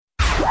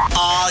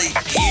Are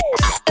you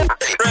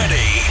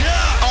ready?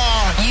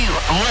 Are you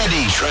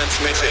ready?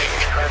 Transmitting.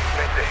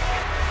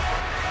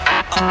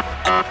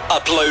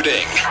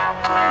 Uploading.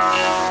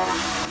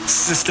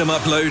 System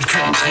upload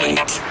complete.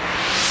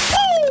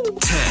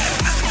 10,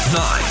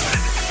 9,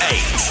 8,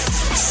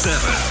 7,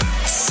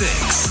 6,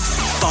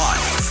 5,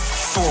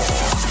 4,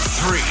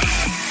 3,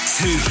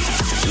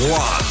 2,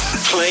 1.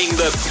 Playing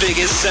the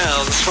biggest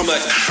sounds from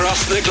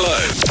across the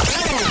globe.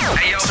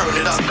 Hey, yo. Turn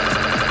it up.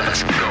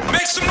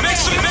 Make some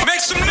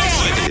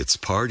noise. It's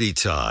party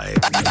time.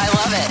 I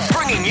love it.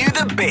 Bringing you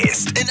the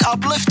best in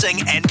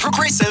uplifting and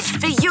progressive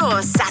for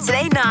your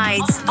Saturday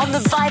night on the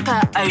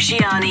Viper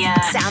Oceania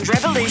Sound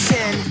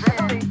Revolution.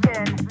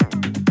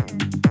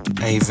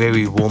 A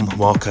very warm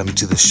welcome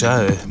to the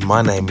show.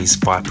 My name is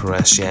Viper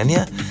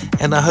Oceania,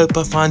 and I hope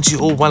I find you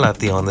all well out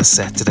there on this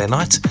Saturday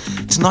night.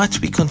 Tonight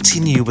we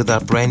continue with our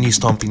brand new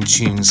stomping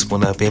tunes for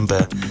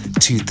November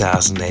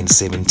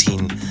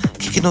 2017.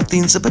 Kicking off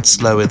things a bit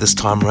slower this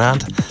time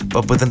around,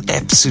 but with an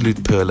absolute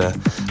perler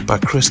by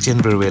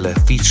Christian Varela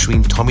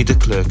featuring Tommy de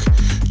Klerk.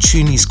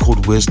 Tune is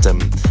called Wisdom.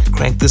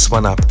 Crank this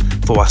one up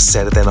for us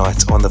Saturday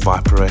night on the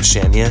Viper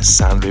Oceania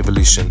Sound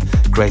Revolution.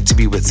 Great to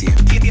be with you.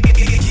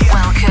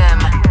 Welcome.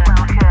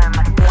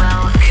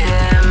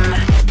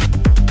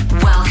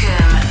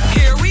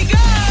 Here we go!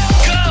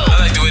 I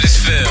like the way this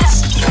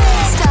feels.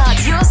 Start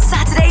your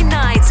Saturday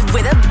night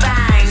with a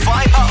bang.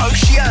 Viper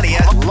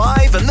Oceania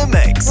live in the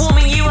mix.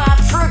 Warming you up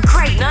for a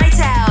great night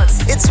out.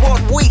 It's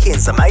what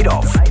weekends are made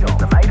of.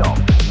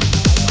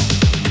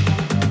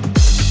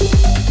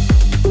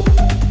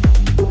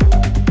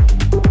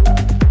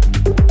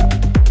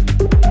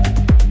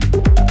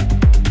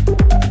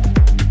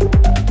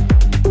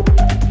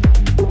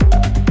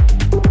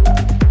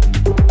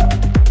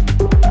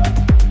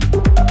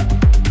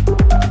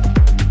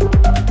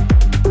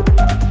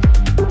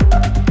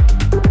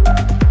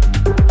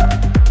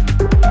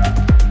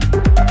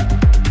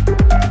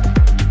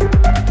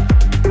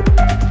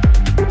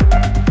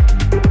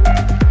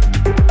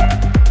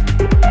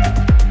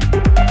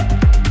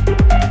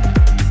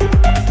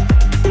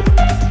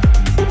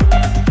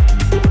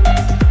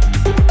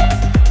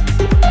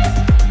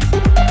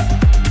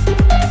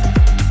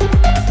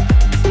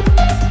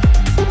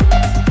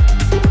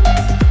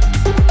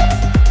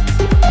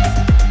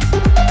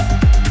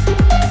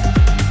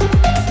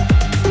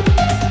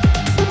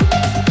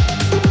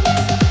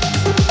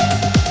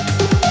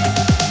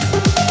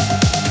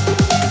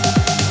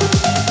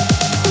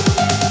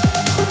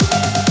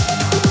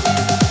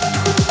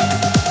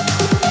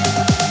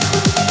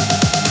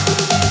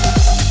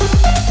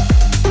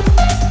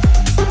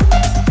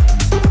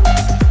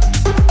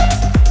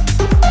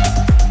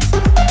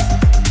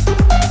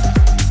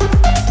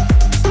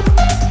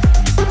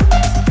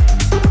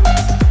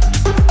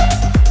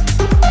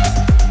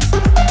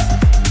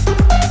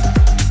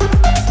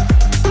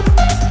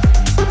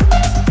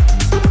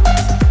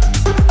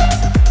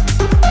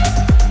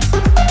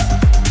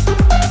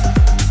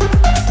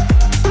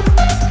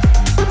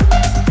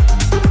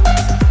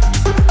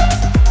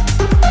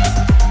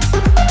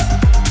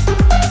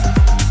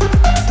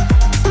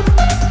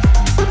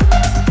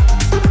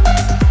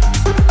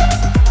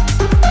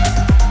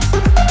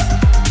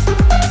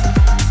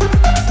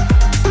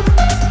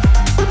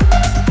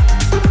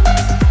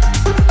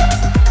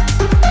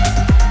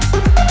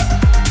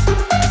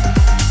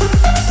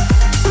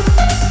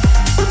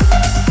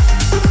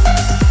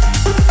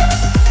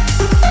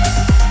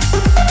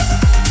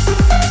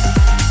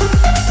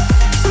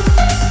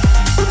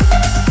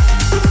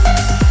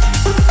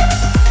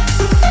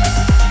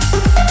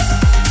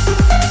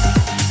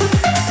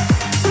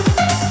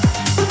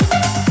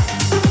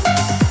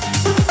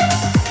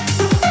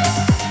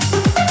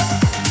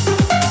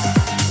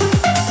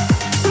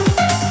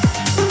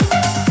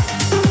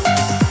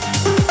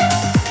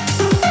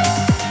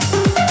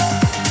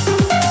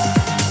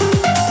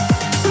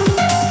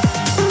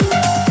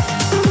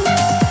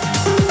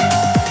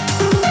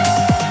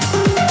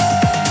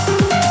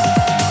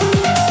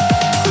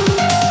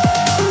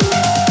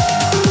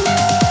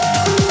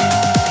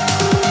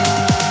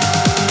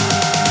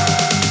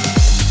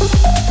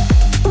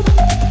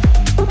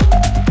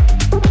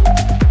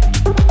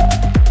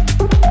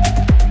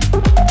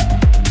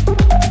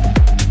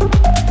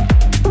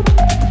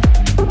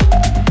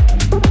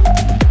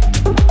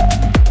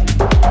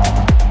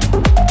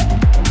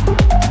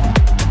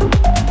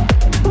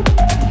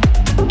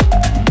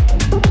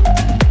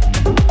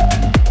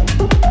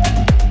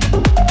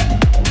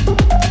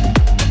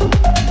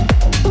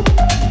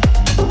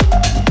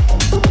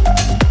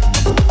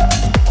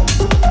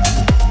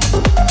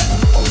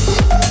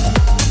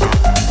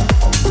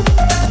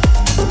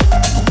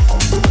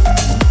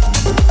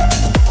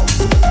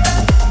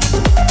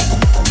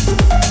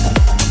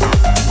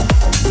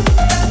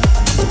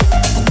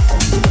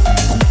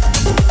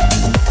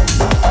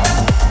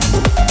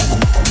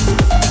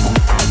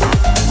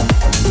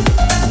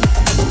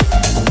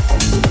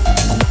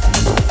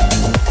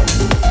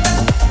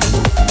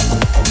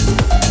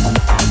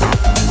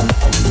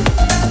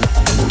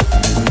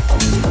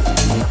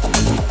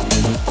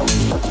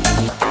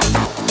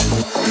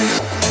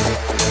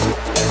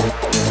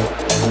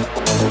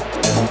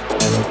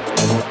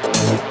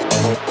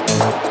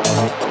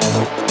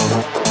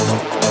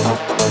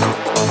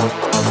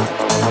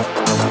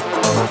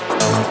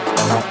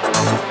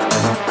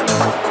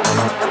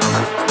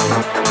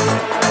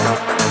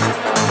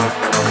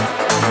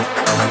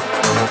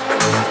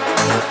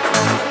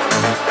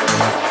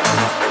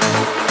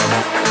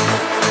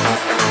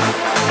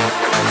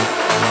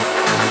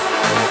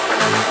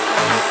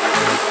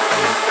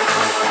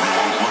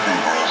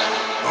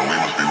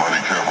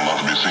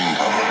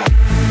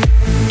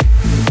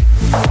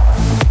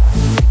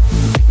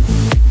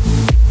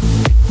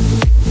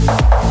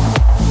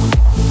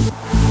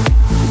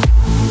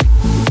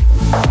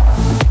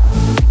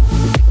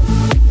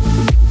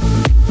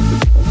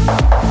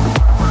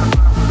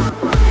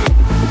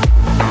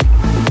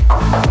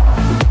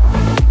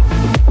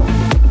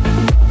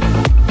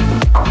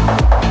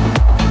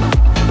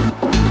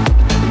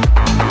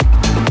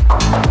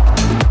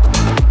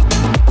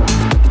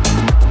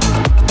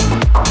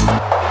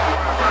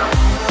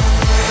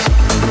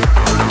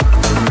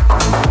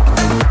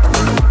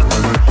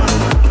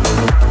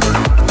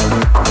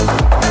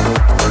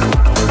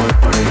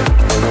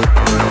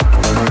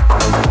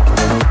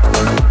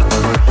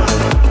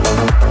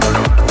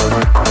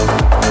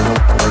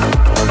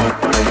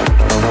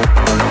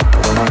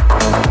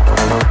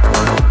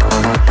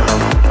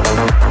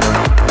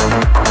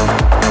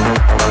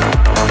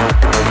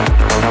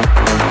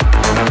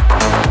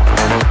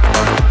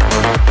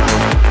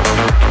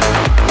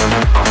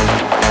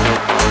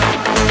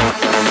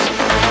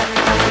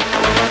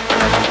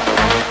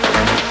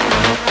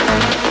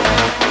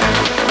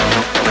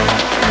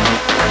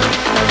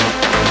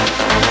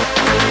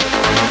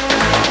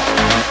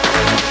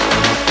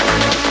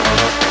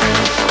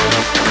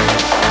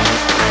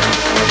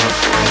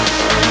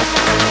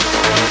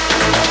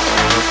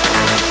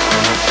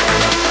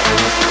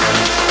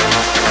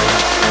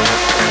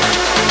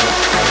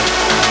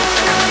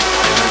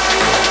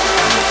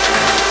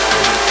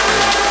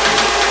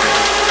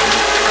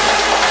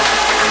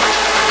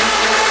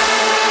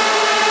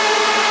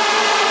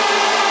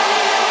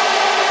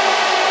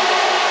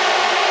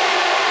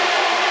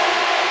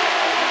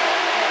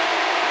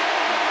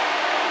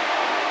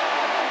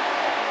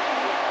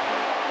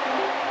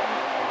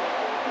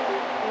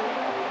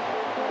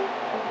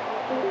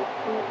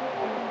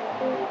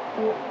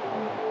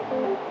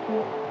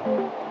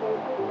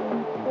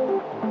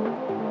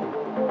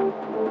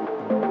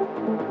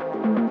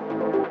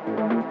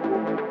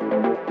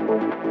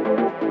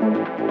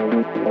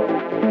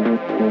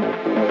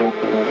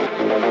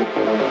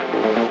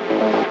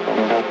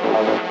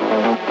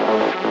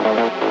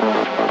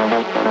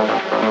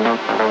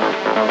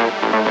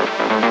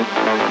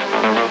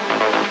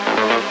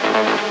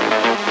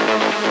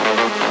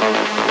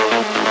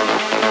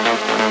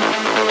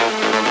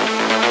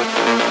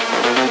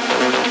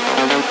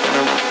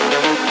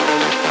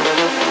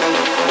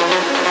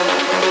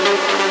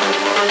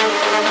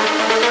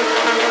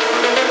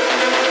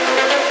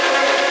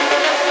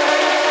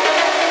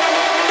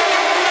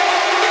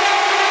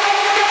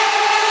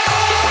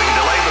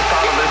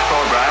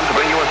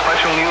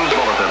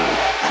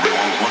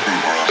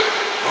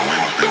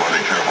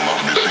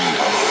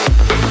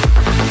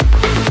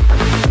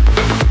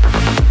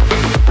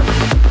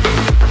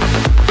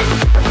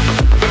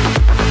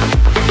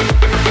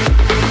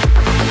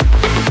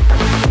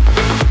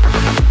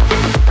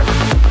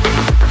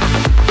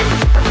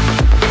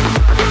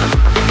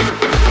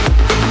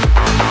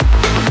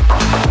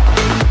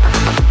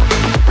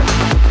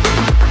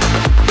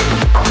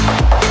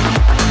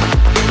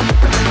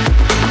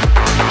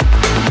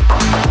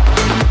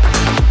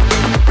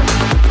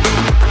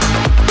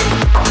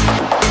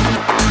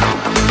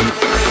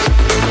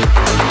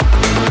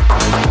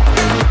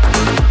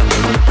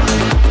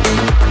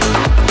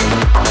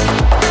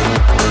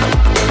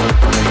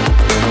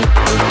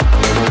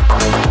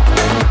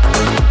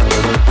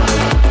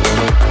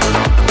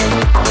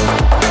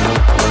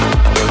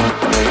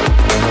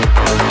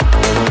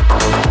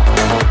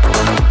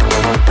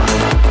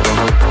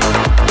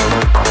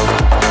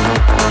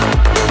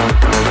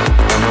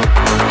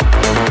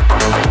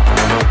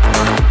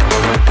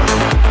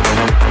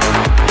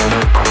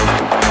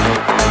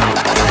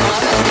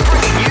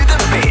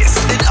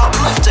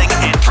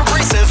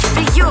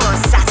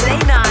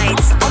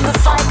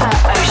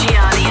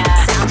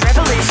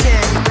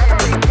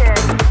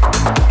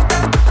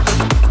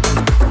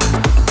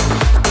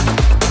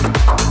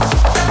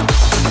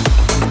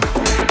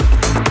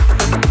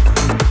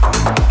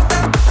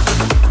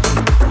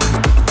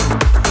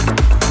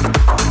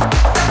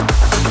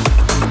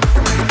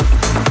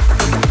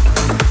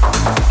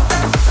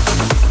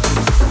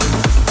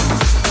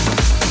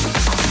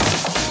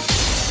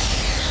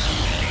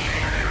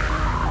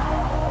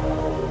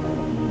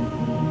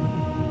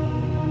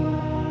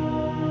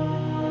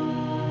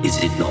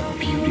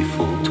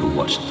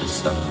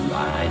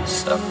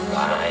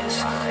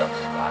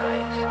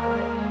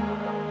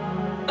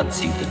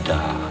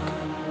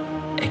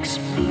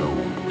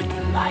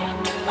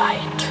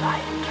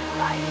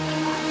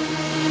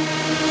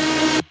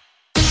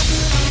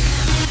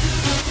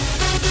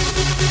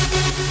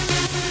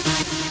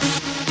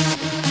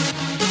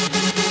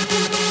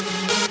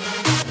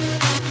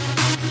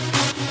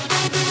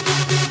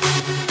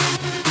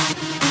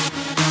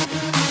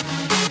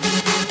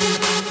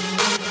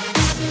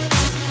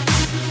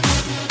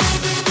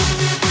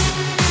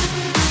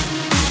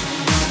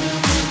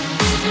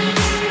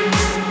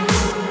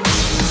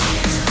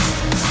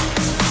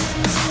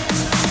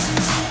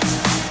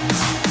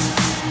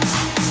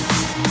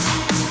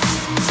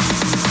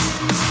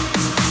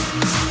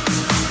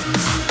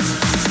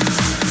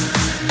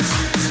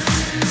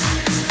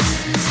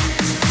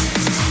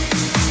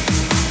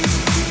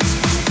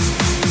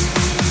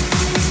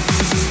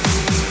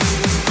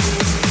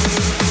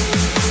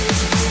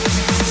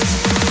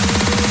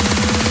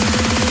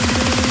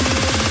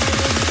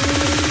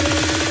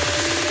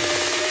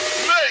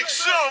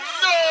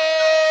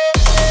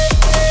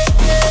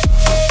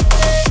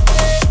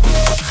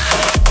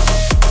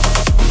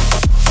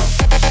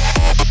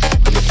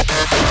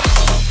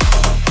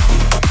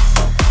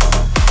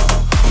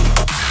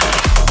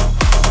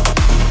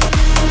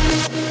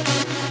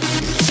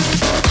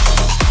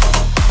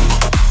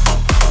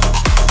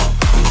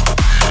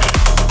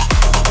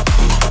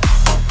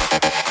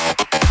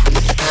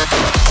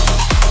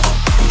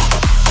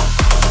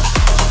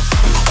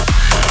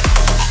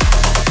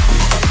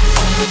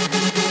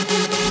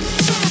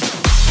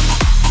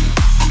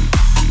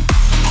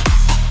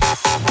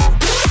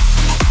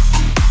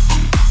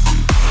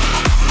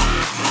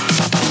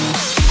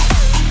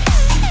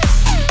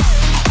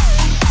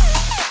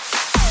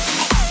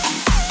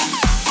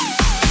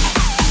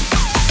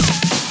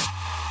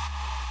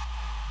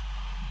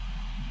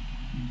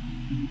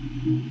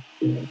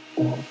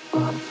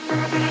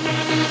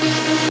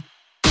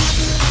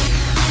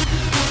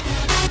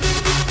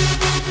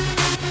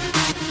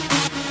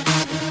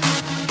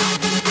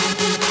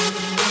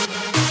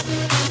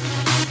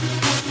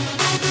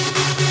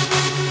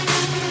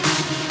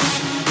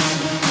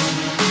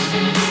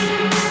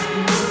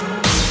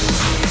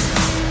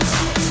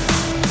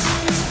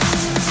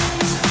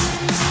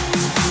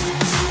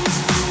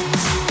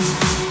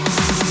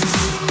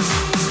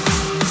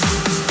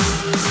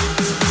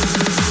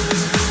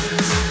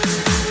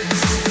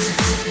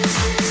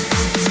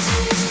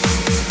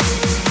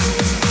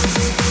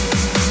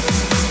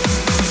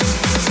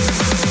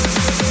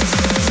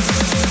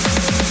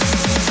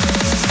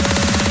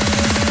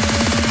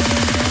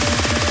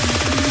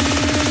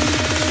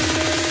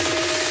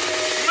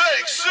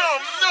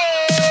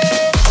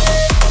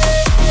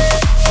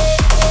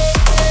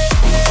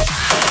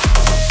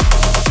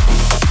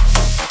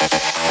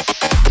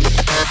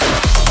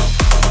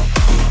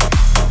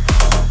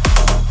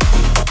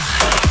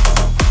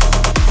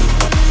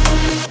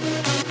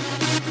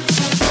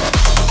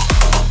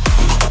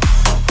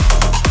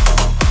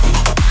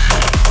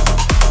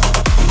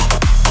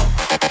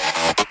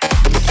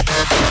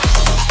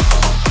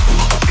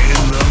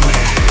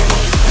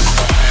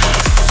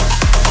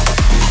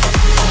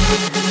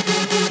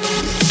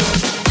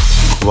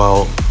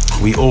 Well,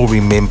 we all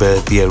remember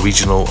the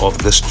original of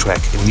this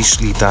track,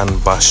 initially done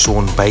by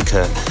Sean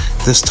Baker,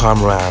 this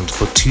time around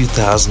for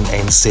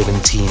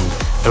 2017,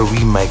 a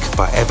remake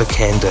by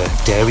Avicanda,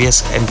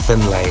 Darius and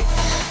Finlay,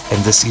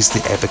 and this is the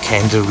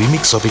Avicanda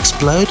remix of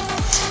Explode.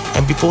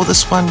 And before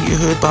this one, you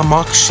heard by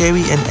Mark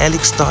Sherry and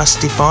Alex Di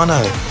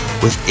Stefano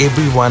with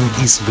Everyone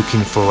Is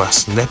Looking For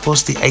Us, and that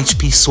was the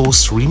HP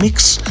Source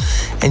remix.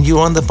 And you're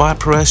on the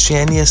Viper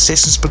Oceania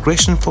Sessions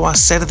Progression for our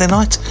Saturday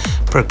night,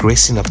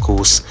 progressing of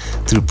course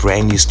through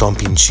brand new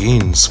stomping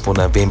tunes for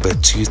November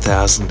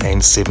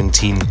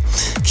 2017.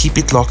 Keep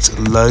it locked,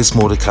 loads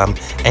more to come,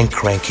 and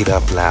crank it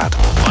up loud.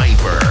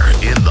 Viper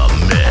in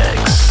the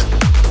mix.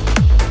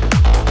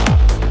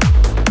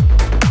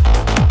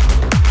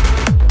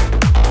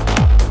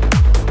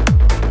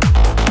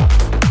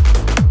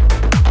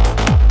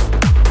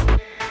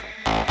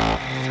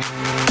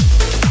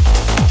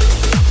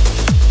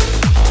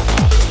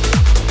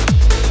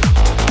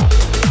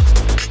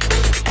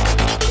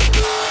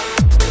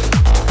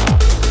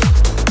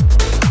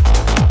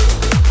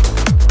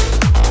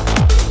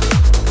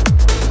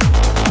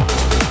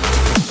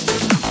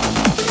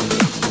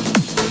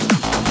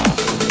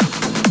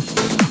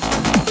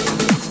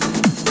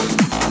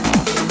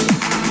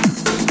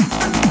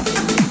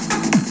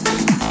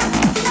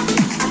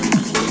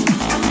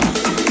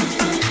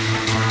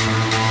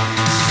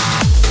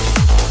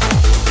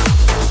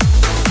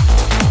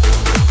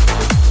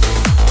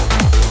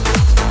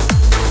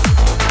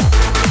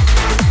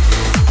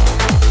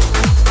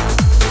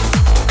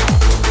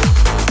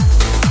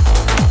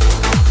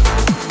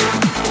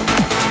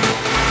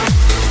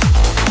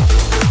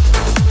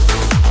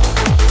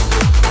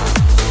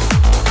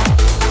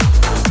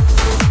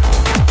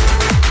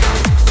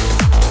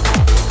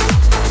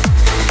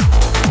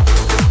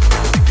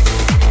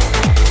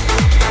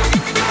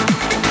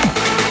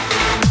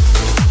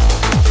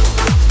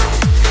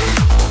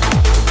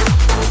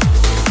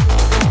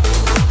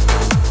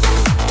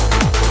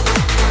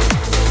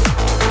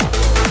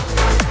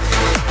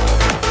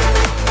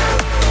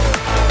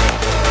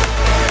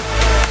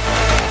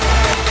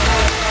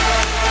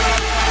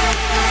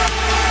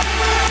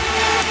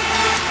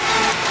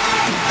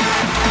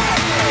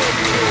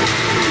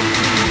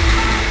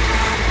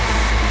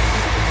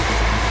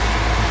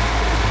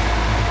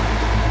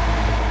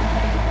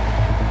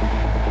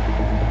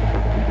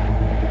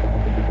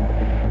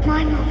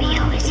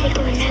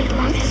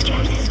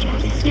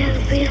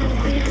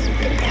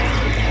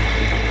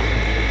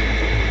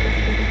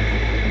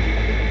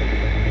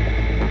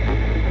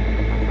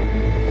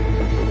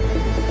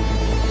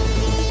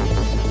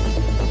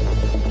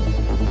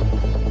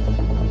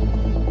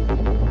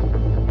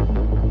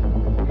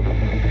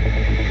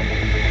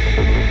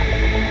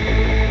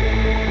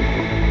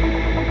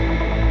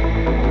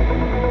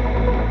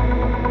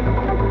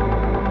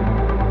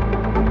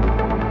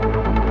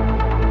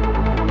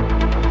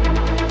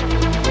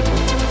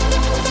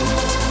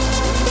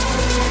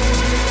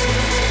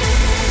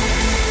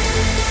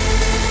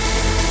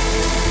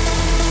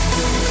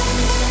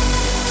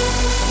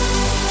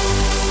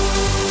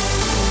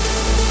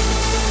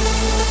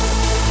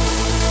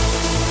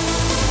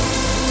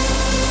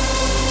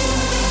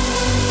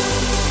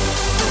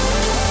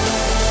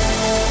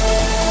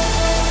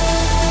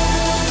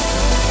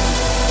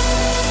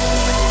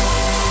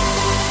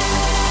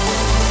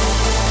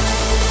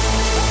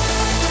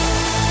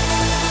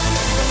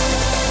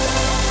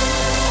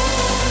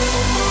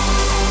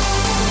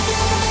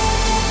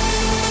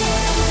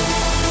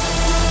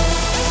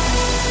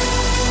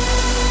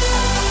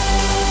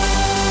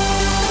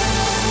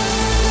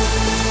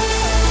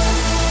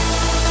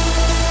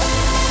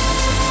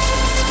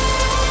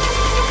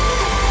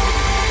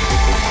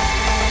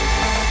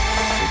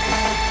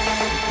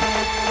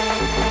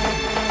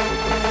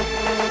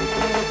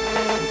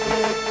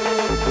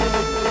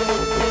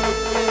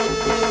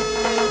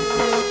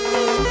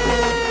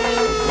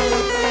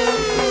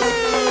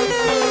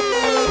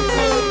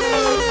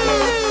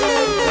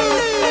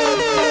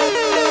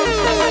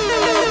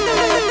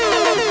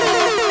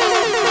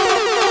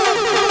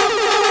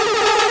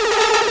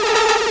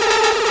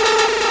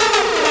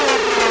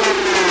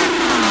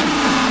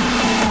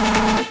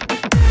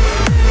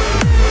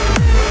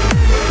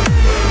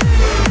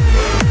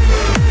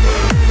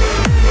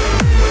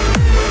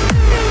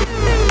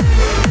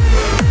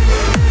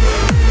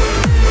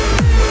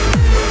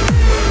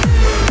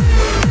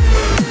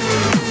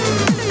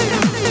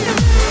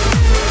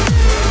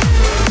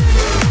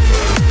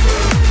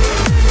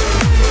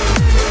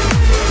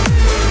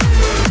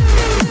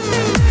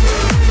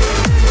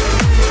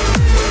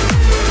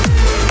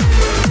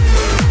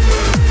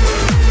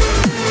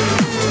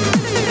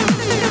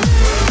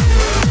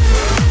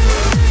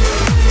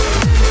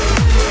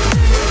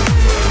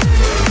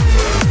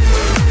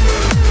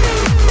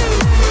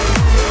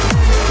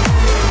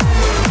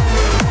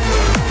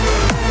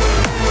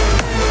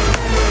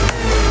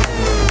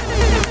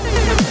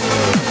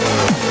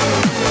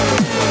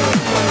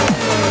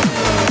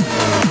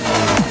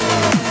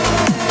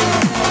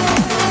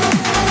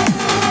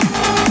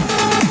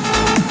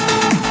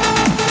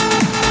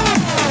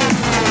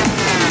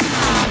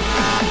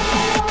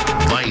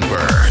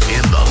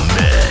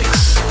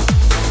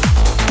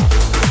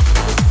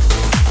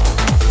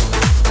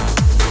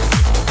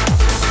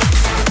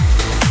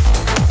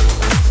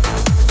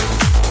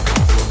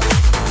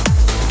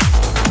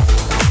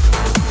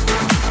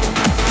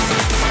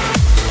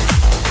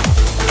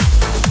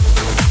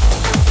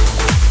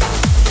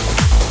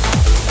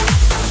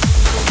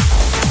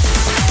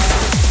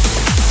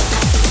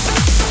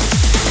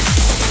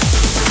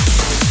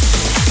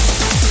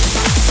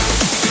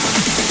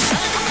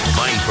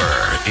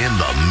 in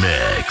the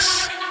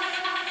mix.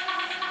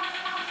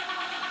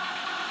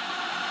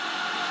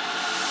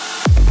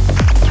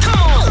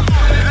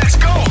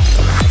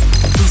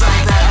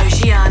 Viper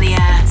Oceania,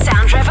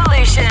 Sound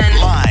Revolution.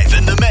 Live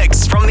in the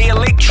mix from the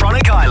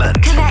Electronic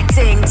Island.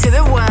 Connecting to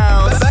the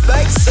world.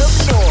 Make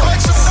some noise.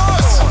 Make some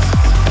noise.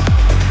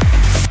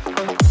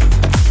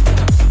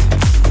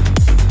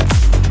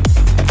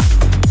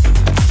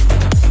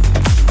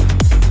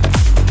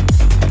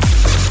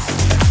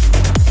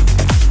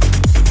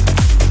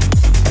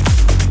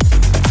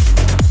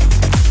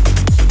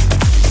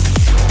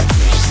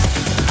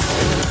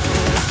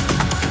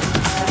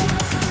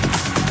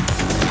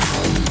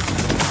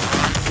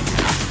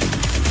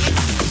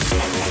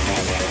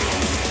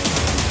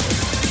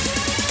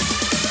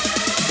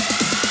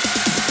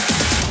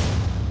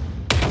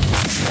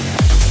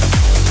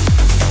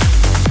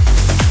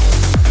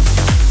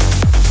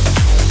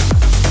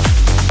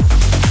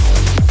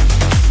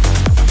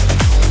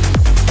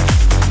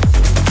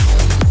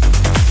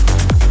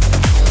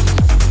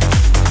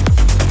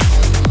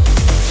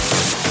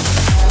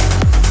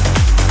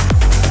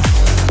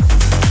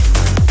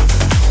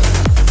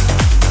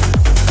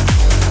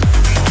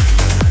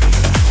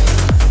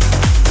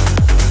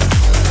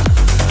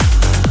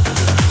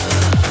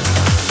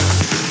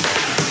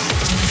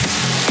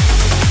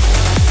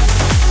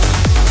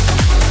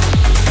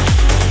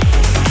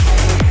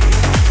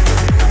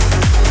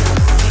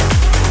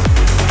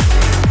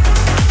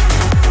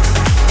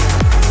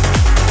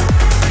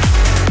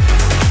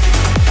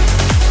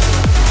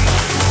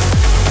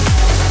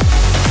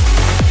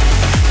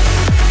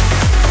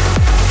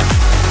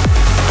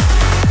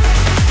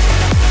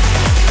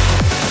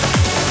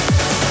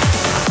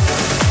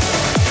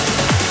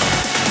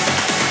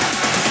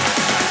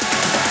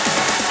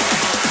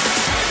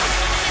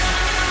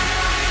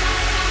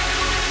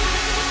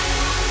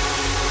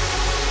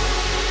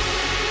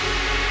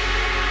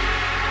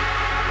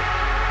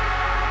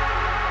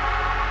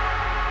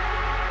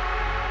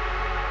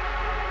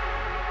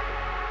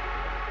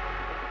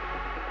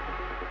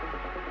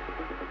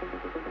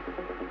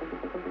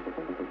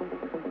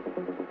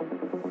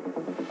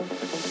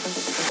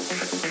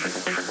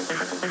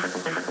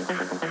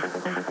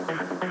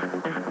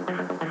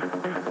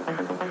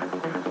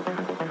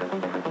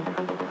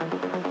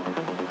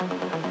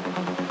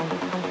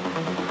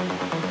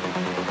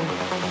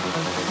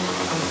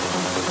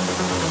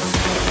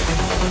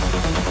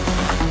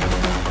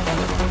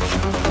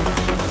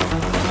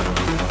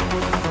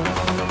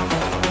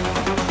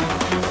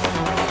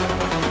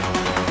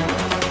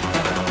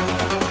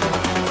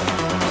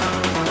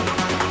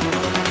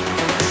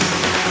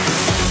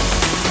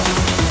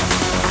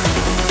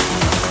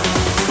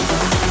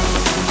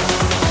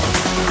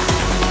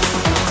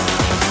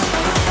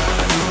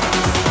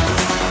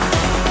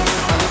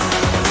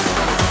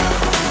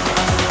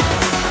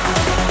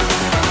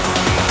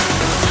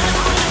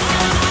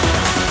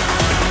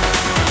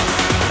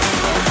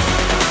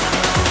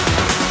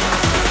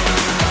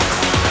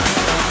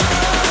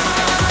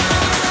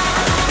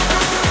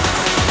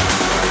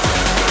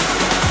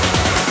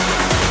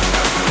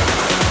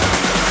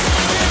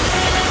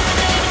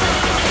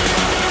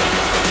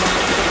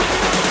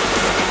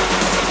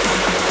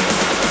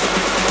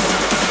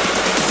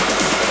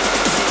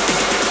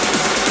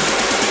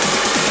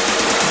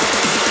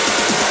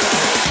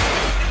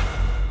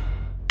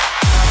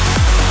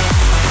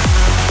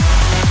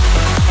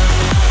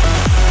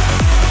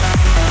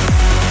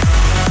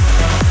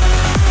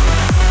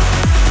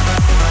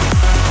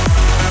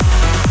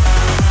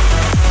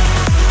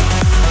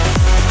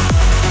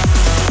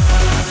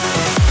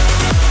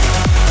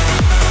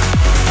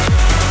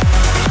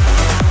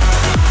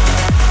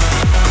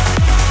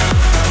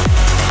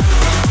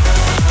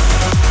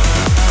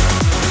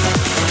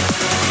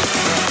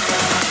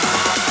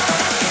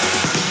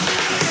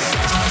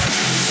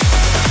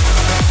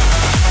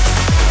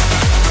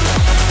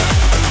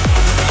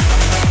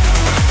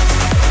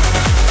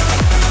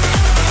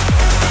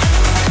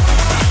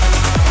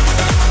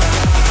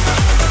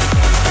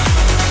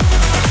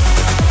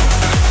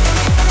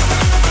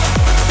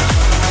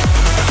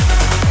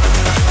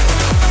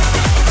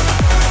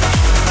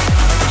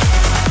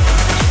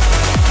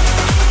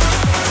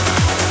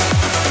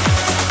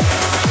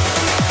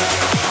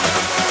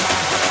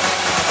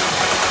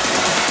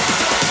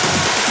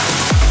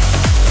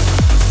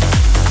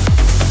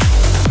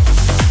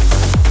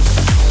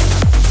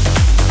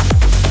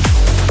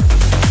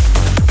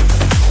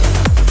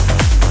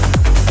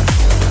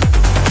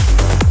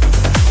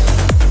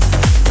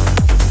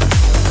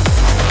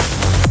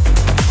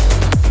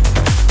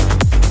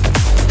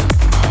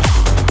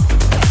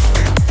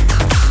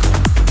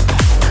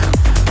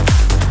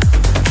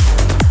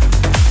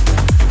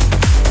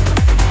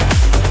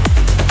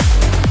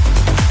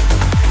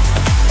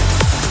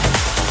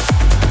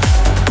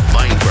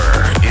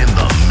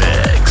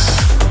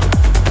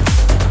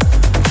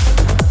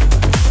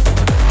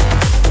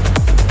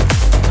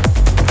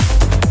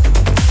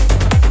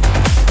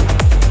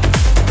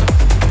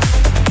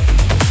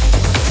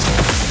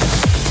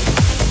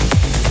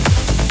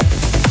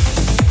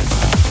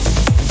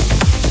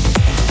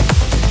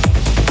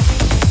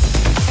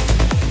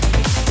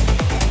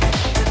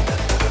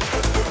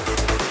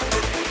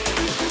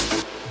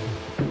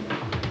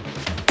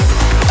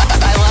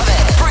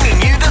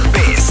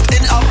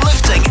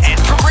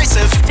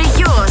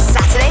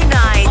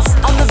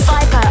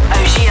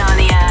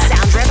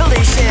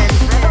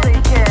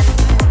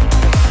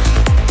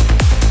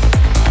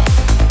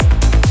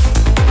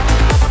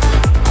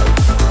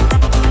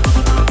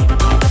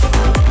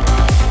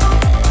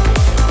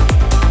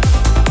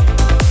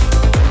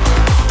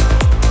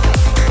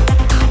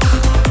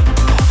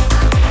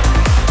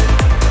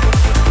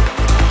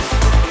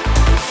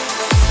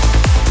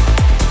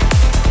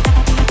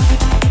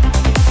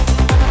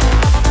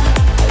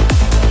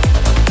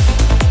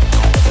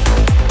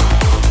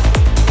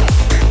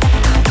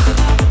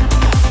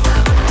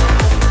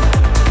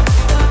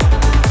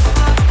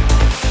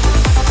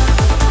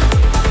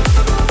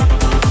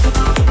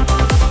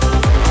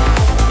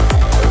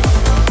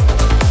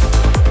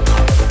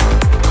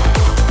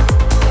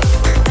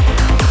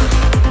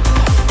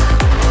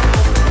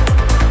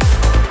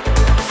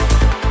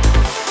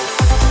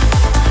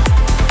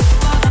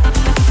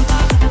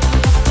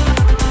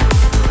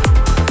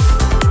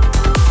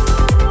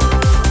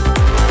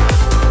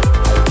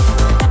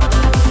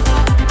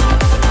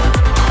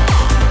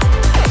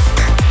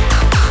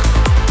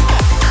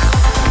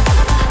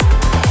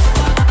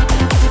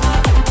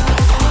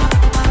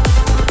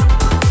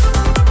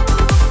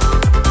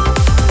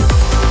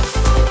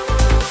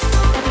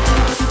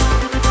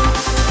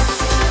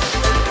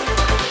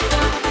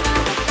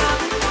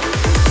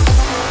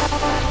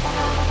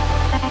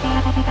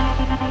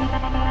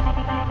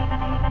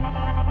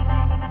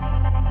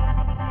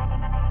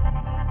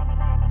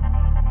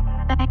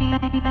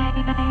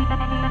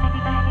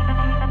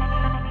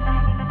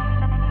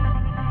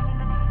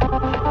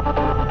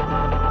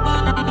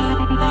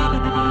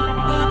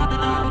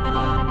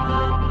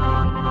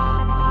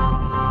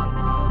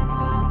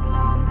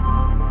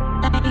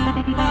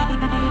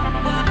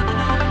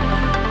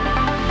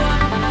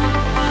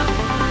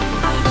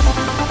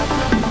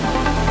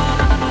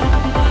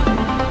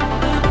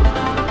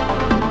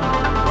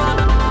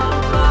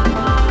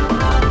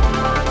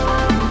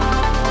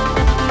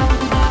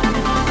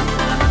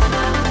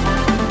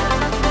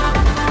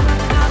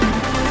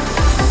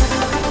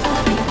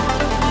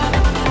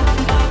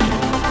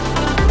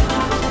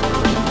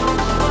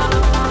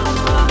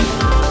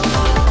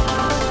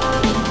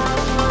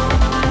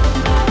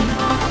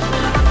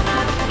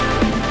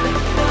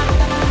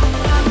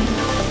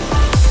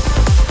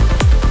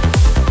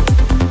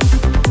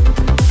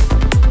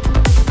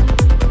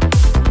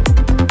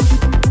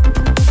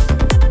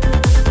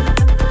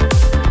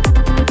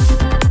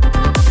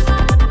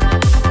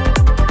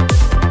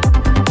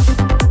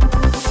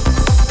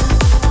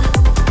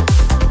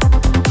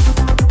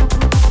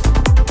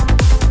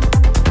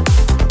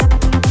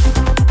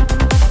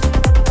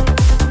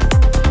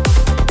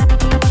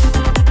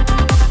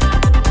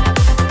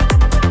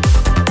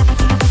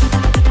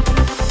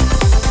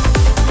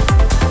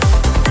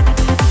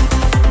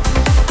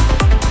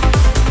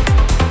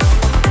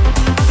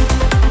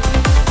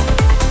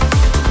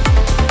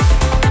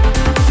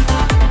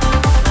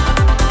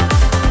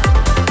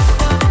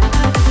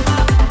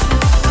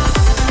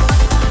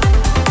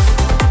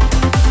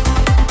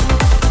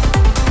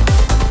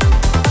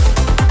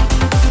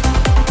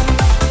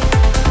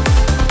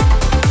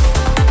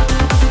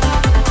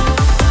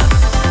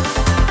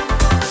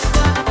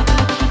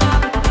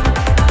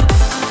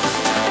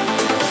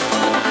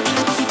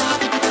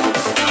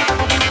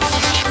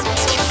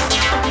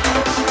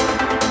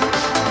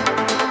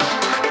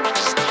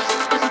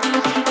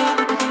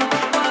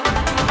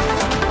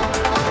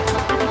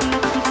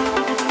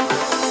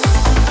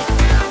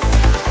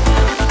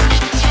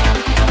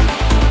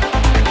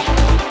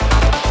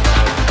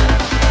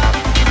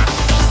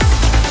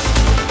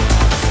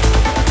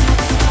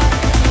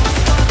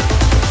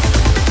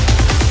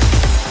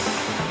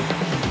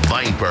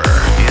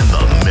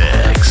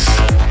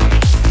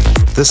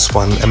 this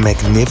one, a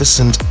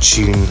magnificent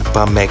tune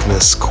by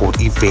Magnus called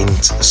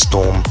Event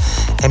Storm.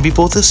 And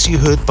before this, you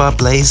heard by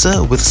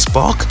Blazer with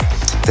Spark.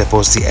 That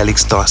was the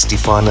Alex Di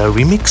Stefano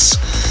remix.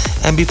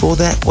 And before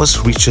that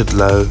was Richard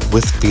Lowe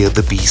with Fear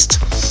the Beast.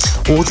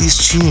 All these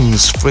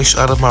tunes fresh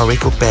out of my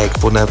record bag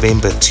for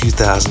November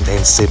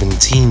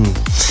 2017.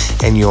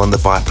 And you're on the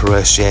Viper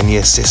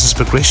Oceania Sessions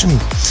Progression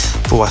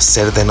for us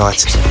Saturday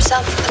night.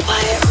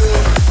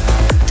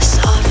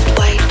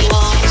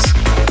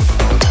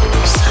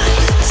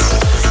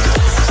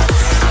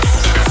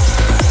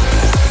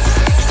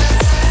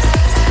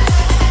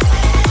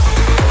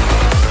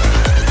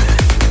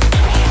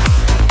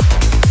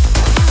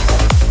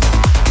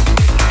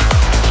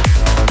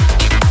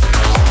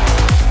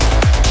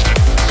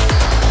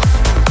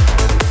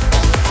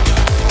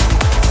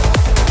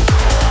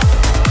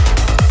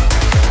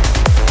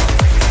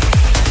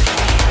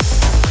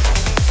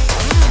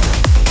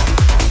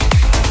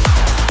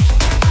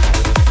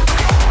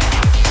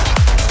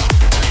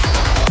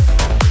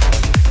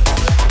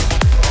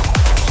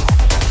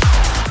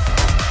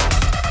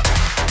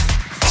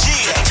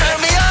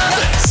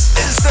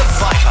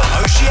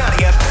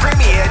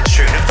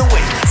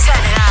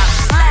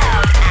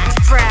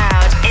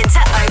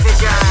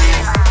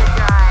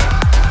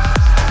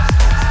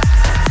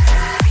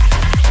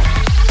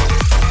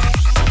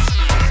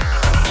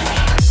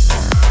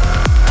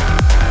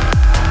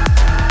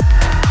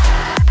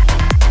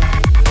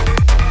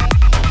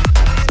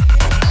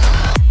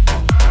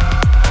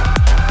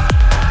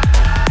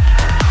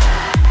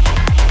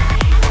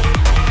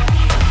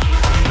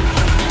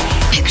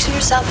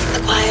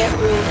 The quiet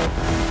room,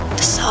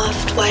 the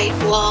soft white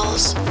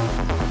walls,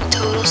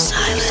 total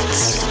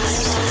silence.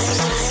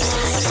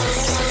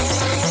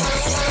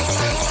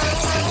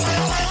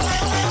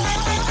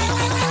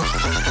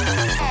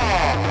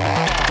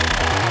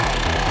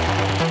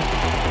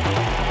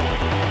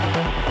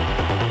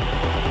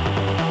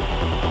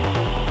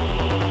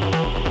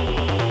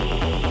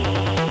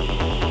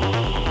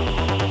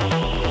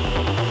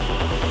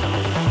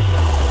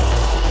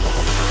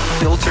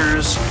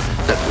 Filters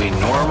that we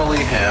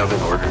normally have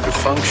in order to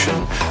function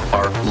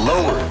are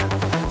lowered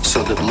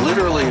so that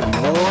literally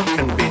more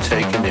can be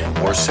taken in,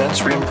 more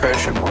sensory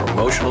impression, more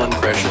emotional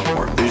impression,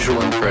 more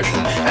visual impression,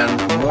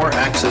 and more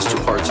access to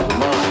parts of the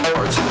mind,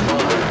 parts of the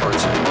mind,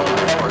 parts of the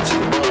mind, parts of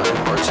the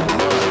mind, parts of the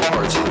mind,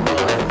 parts of the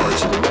mind, parts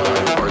of the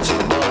mind, parts of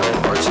the mind,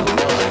 parts of the mind, parts of the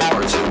mind,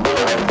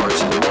 parts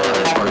of the mind, parts of the mind, parts of the mind,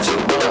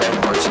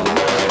 parts of the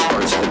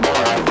mind, parts of the mind, parts of the mind, parts of the mind, parts of the mind, parts of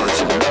the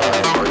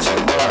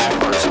mind, parts of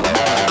the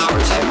mind.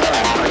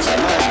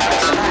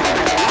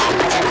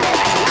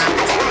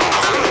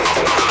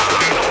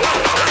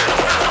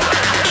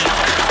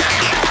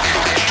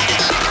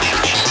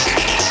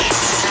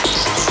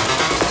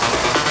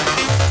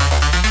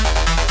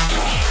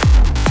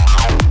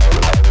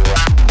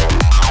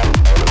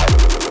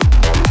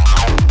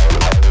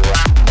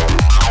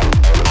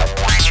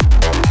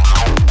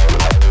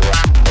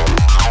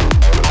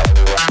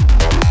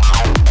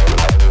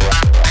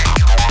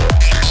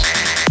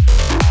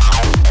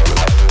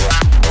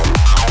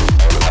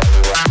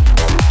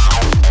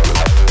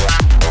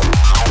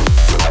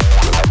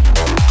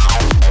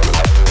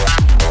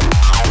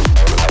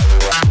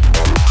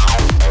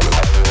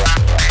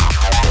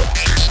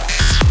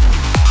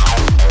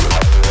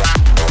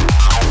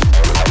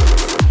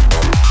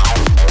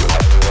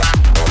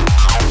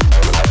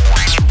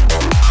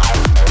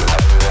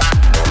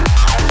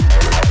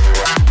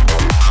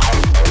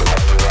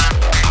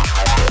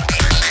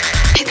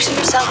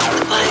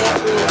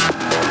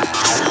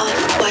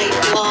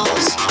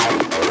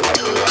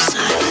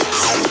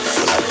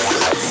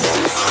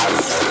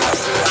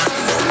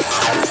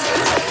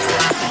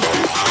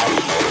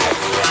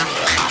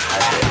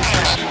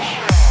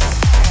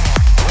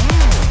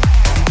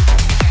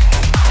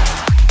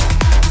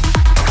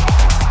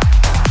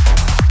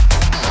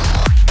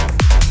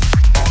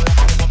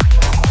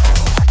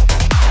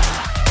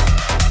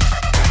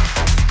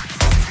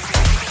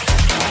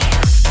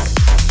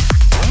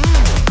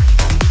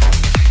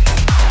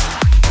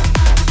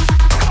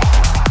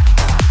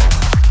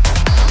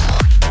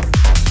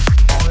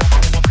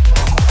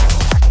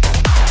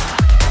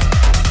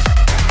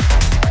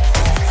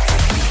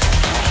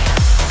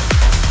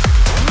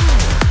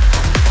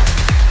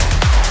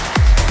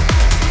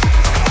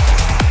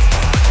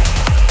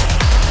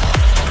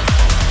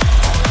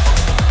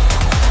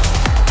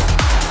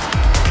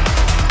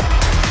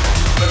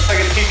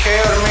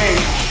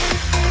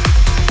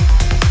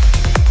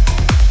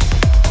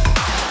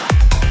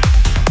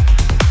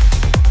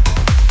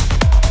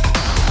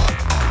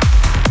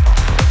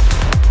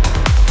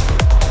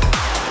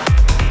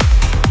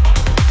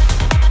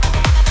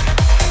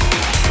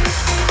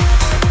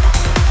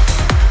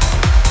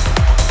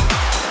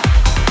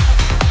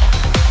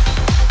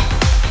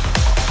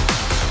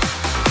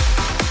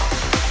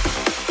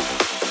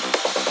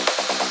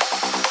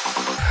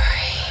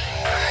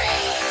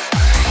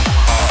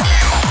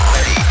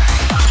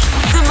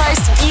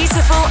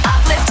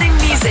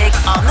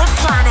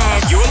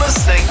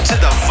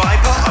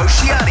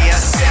 Oceania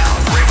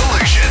Sound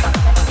Revolution.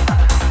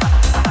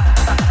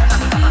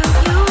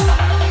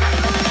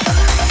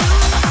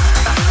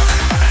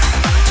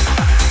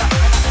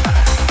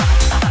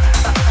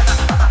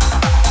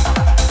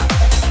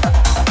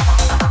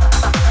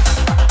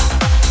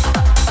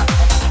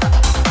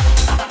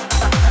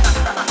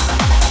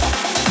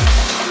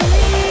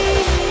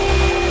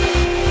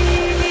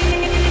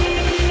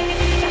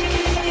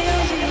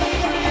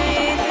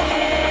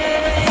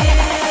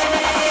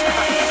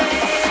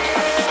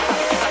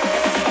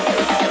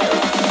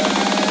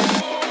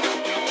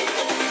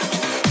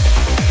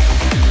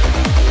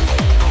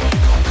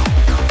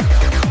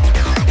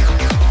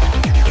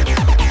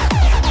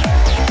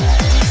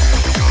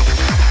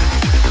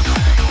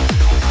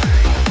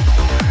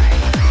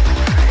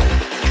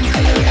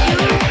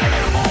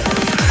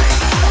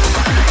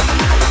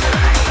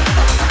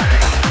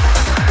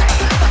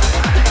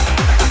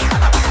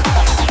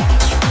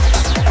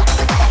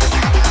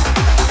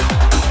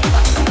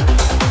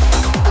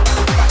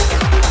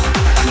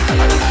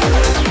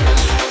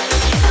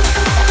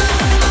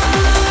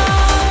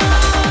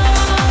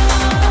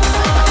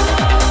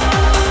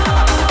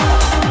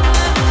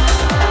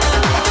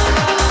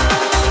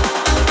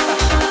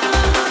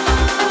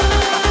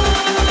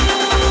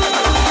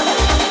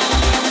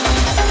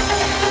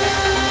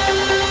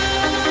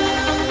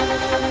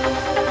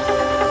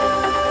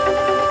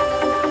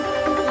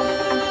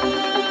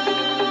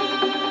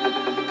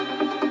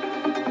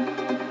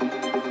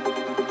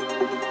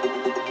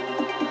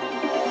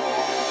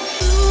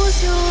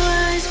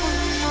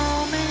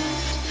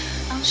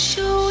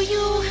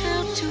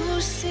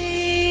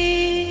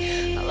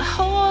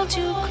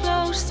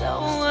 so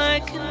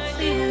I can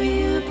feel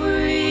you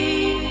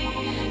breathing.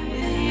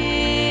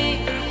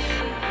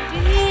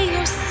 Be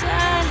your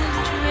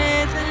silent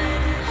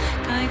rhythm,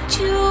 guide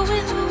you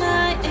with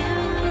my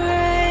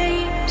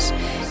embrace.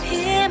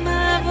 Hear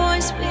my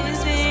voice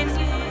within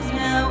you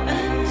now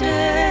and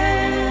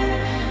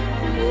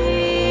every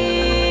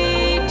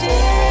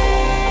day.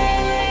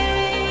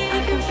 I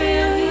can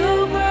feel you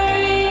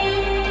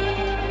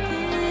breathing.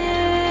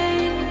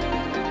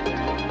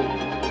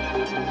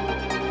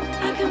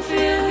 I can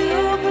feel you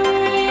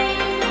breathing.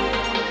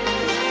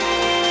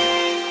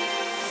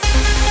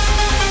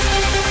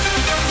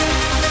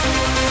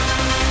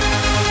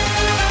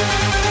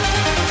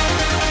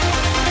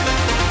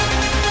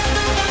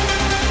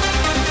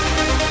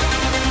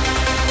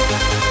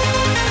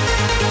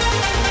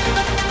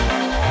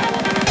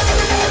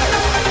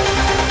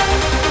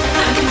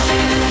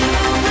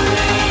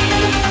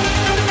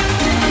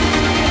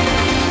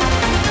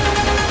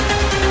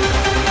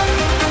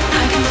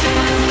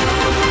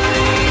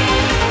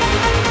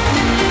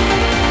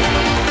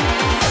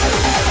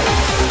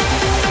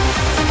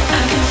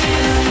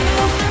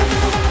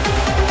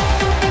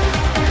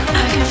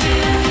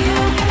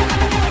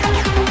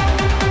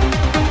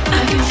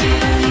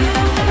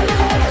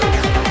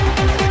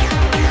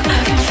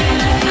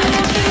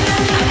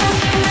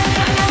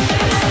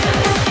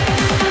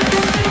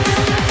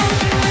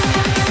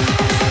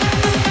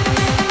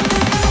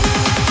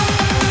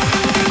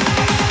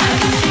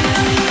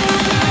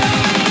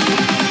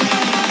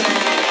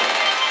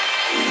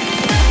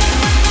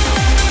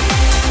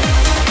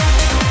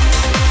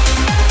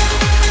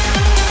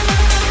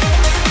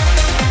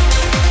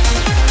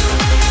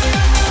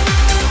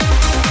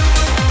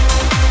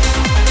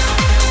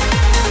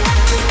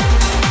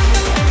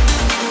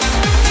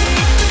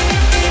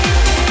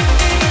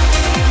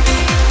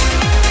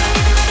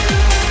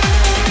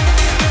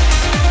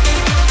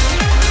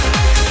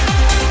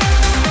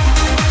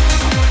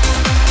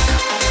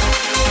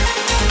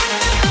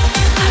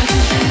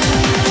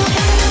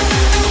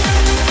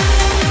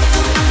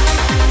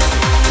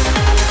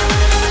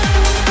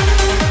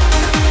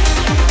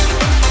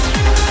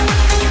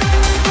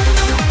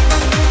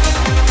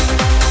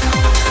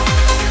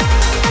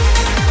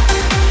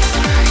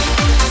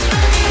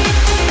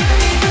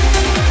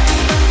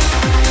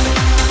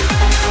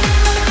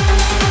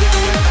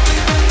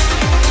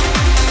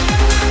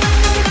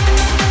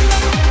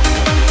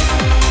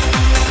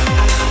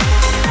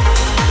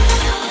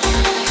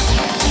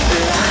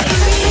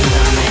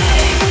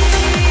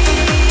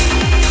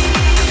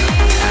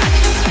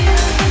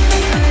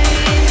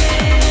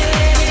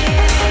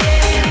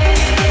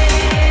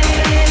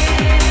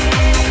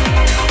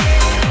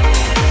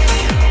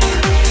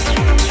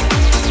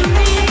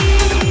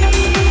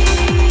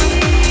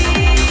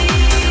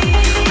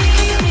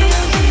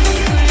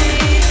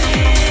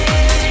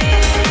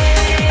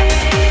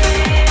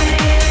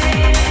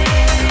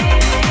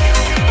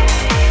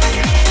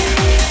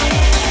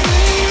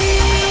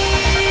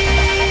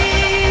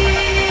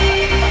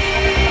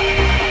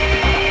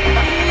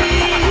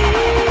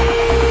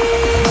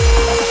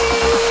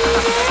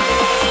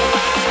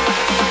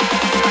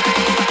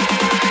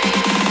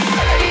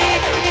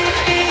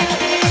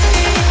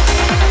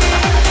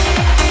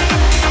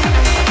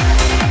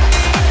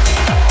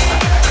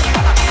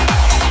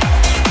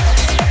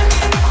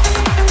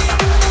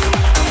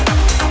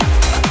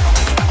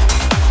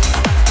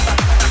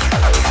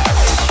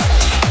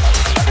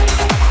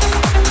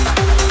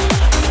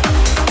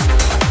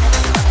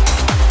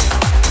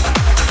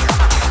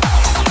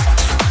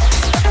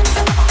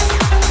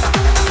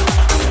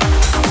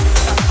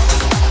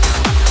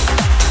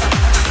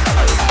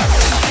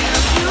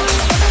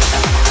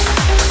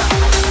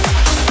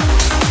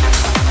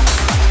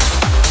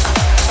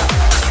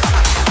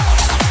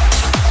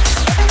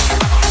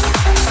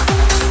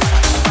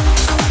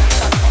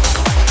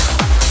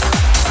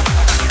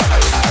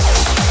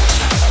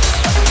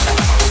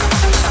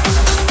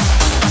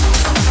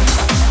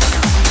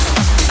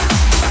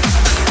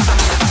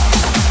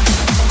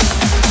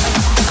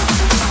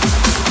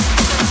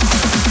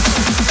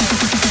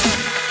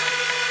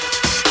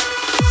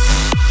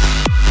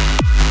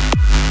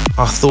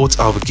 I thought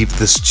I would give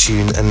this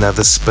tune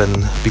another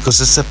spin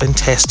because it's a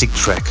fantastic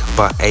track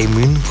by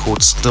Amoon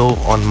called Still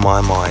On My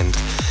Mind.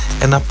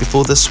 And up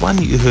before this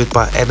one, you heard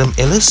by Adam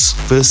Ellis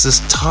versus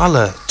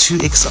Tyler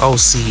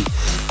 2XLC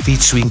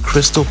featuring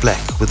Crystal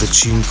Black with a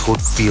tune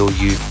called Feel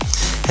You.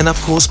 And of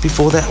course,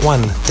 before that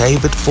one,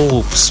 David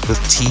Forbes with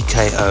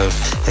TKO,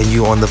 and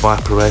you on the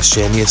Viper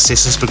Oceania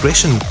Sessions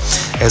Progression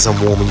as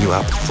I'm warming you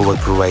up for a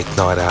great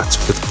night out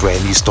with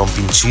brand new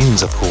stomping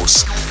tunes, of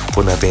course,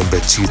 for November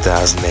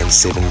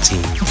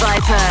 2017.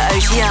 Viper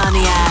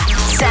Oceania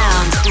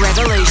Sound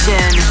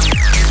Revolution.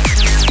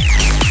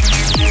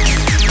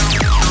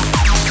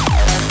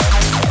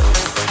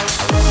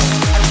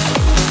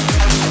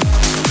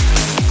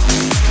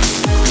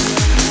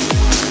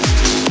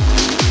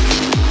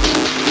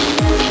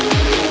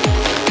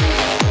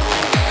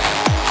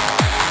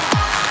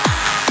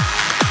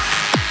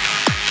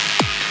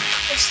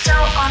 You're still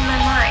on my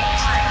mind,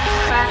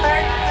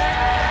 Trevor,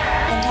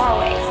 and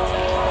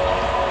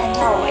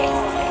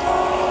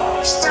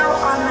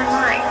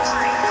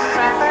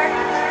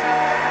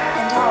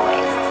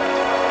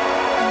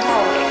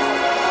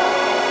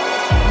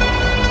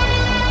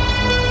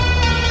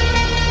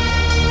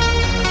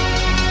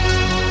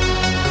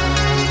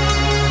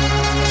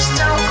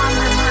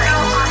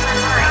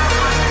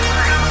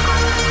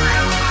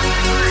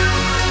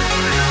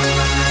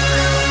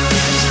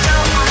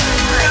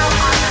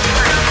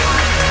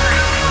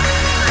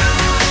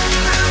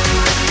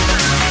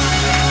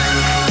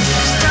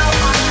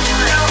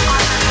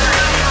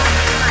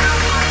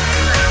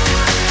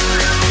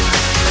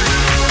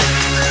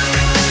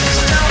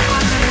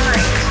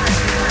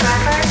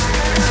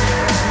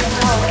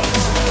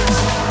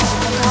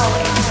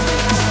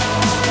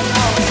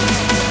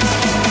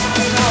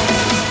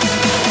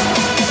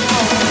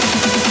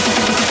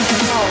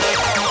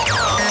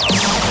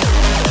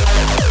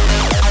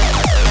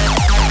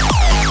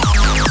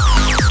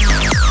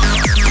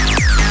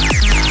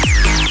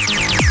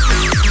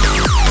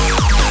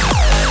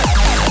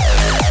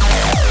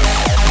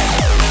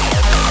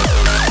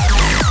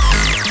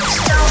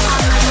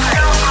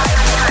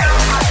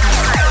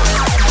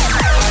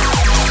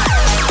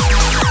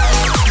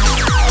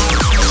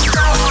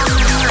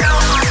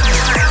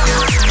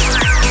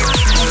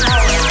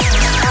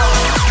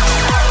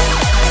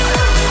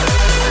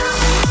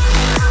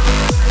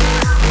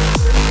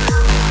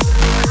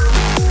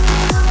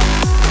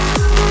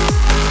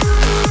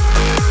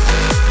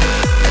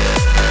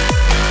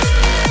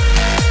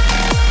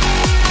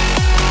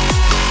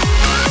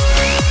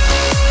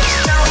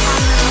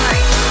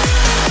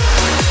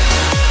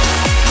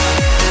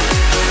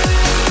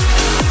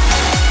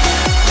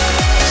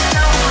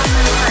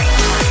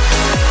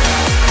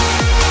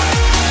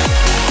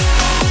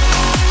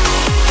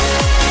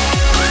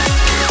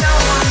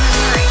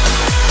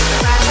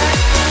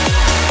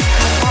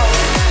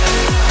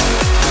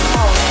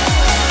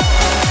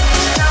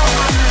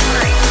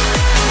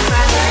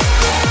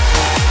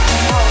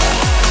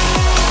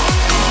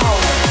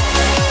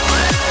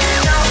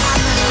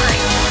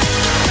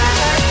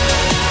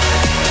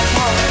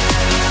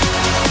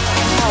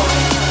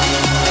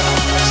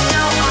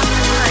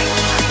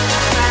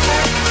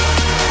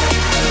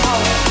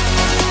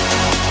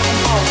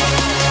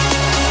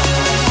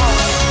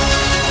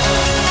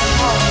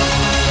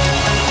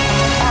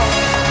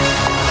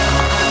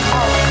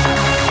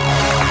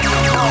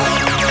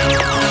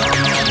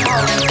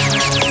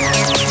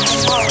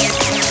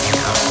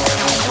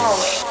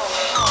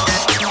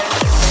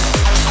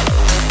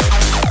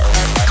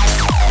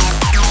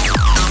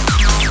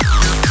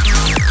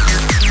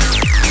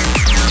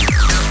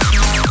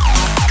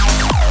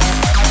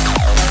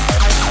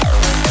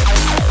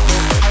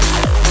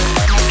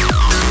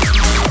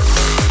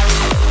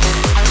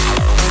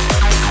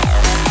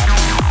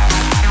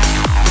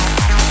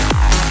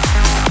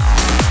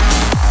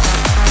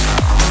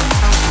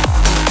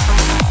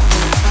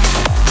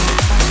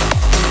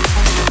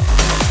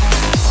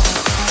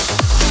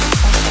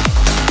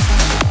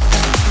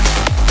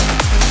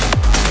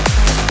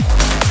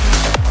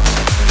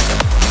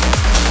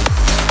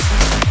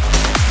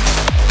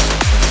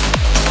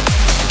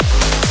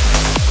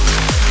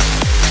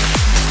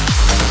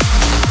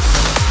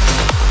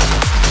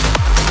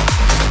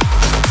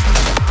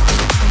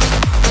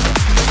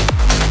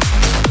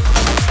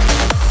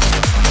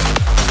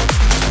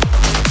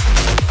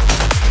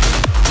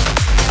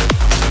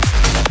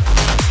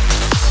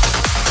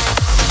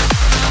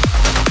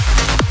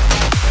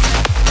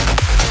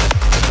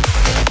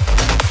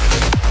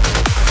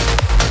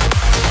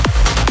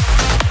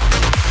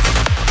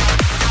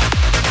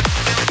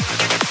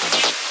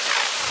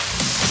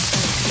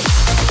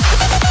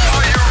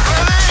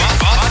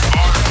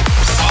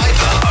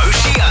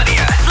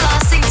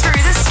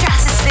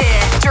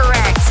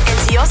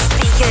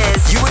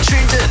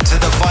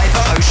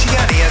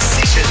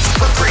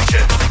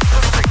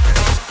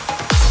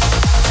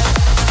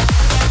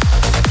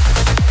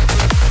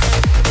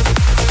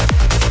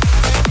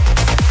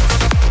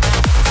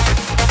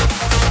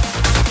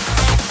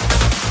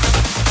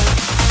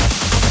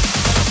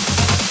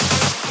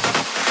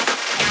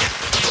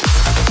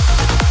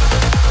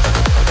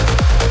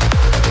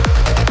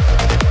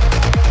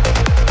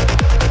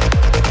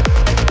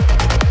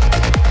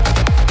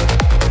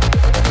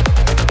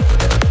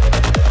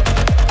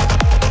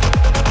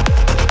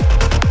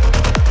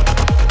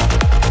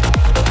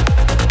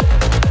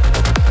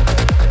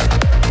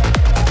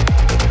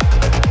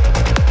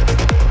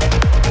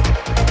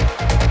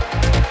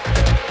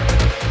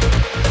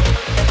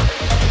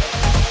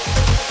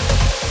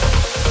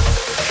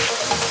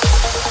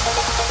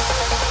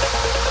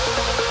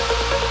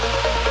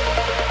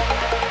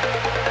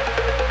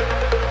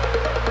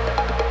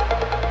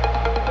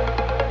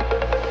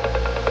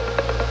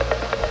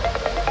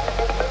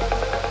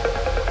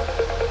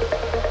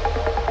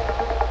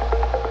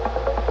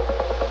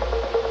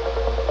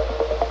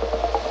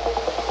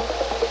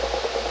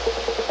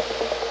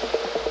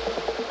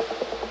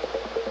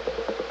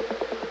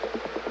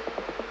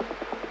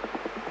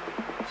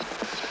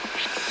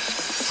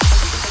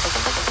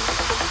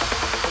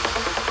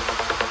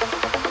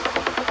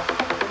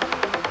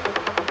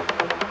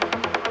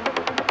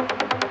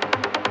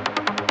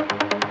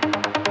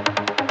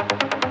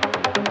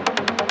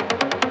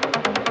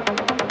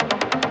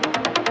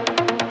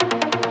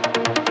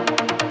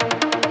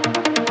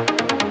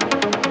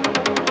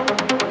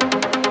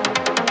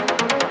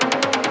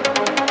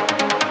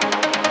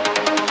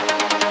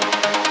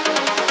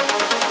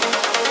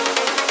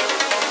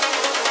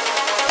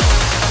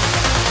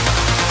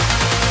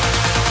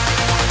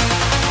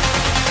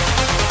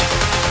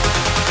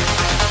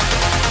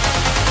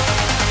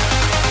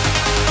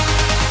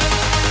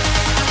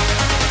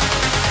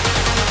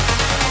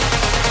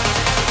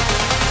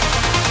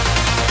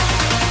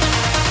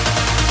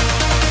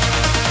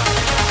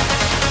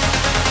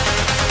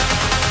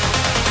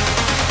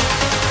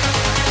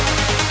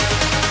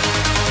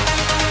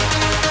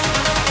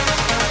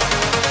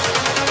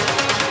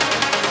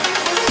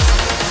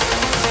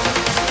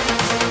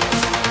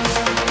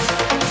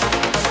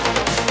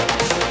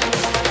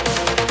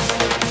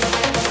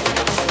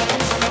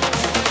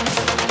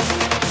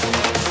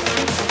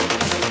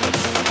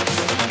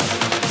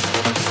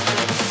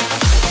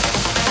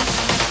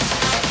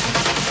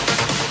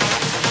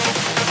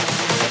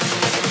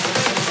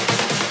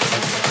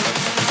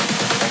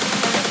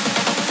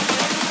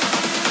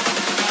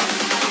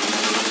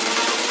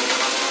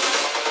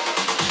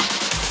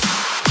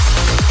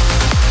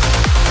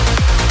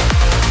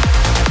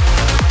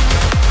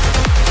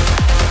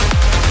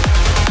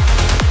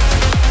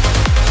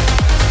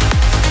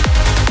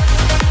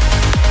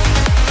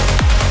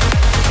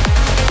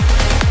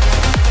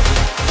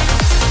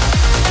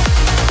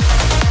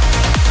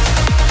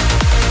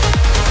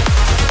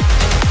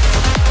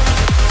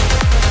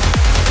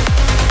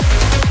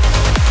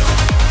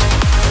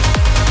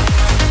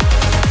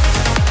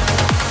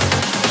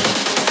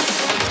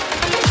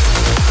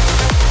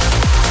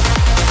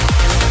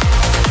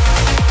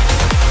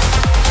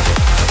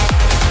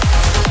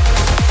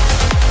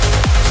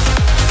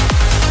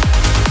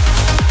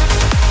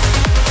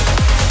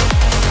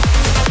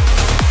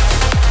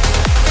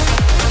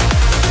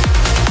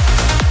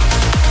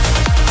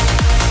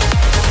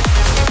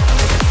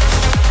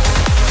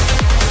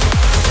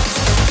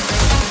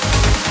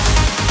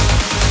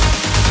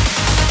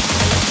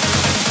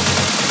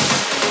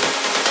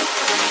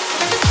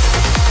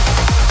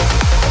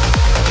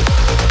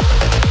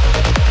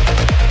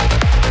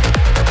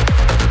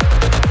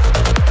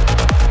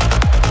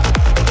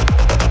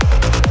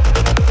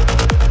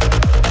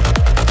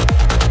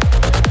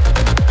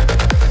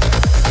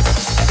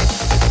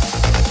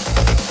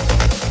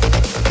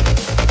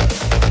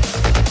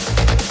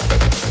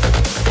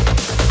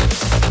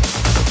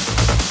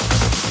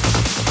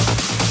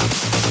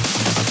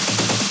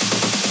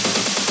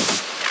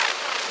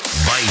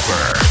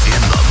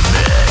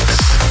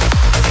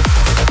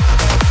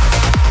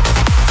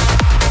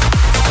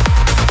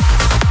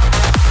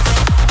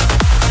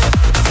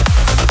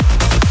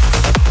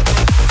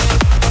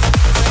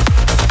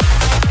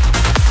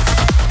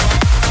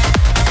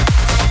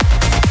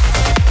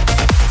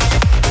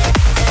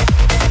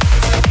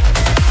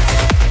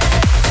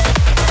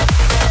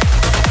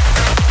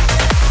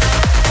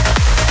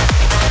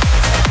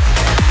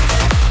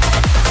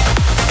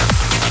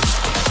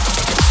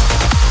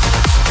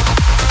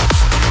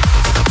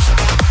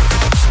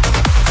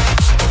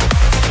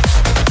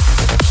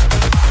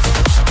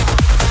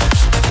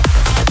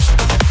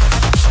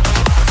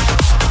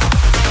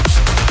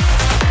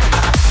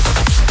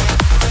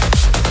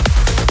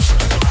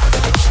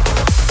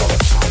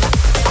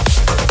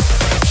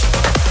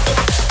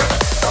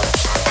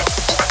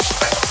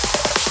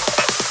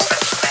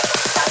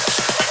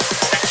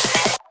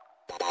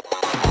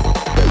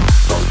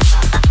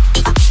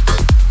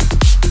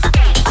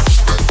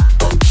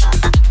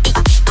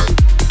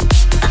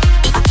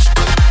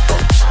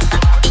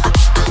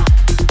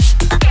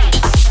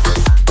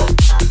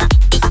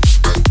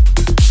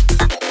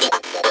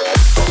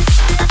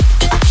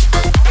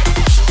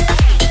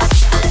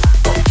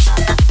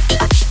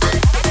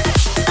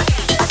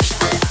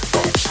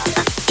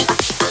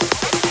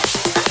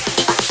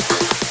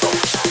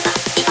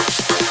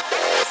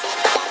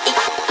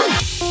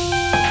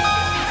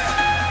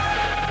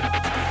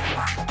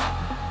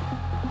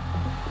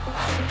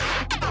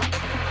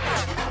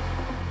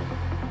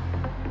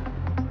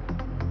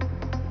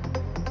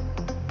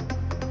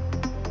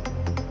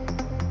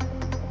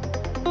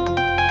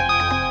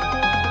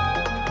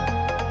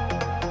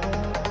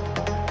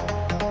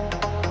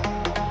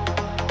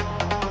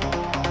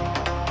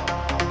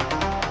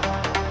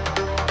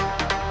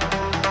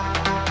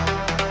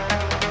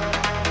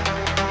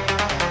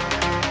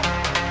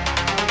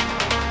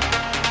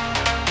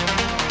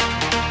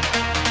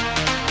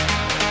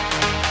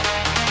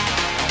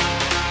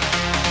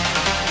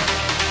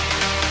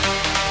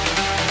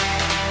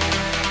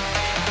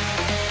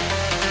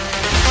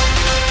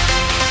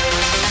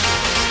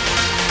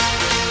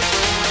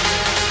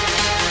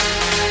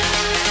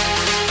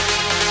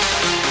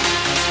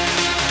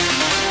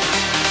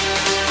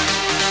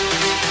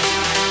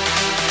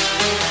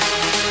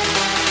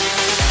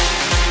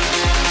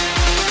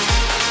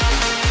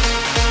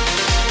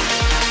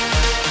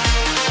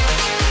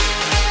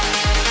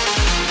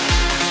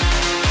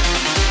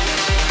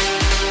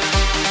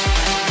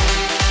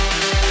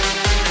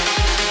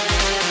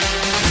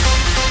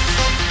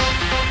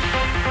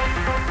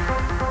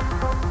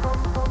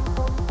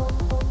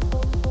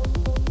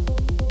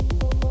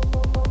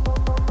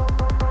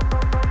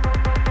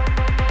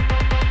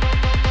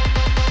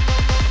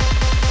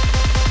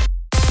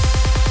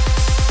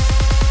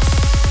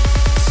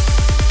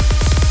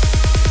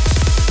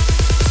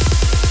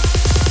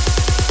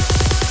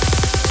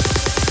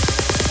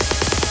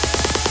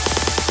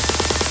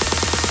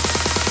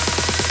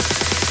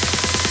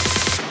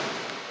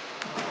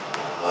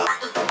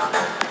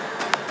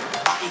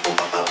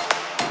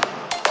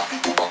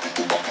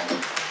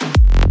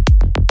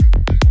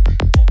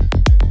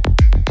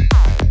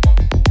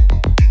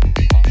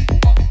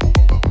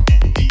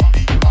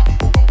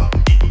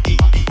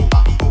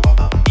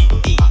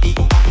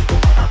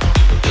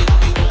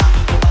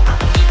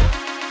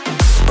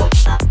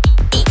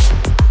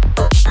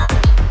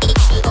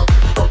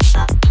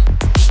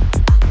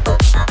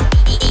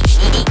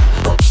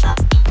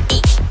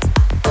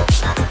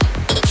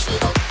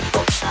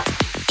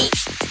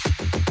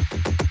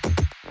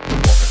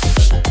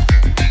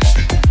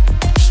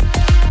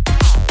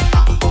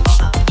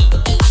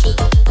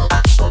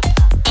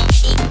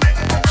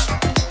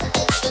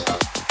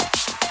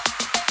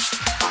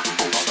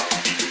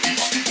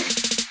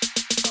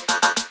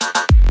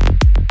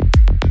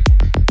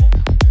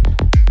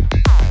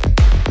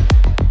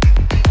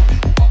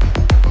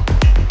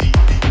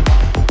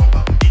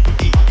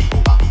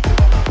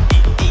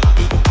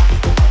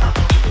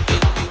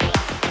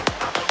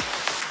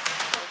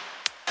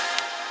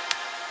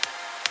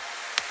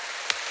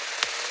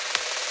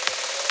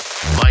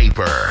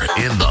Viper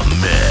in the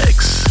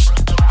mix.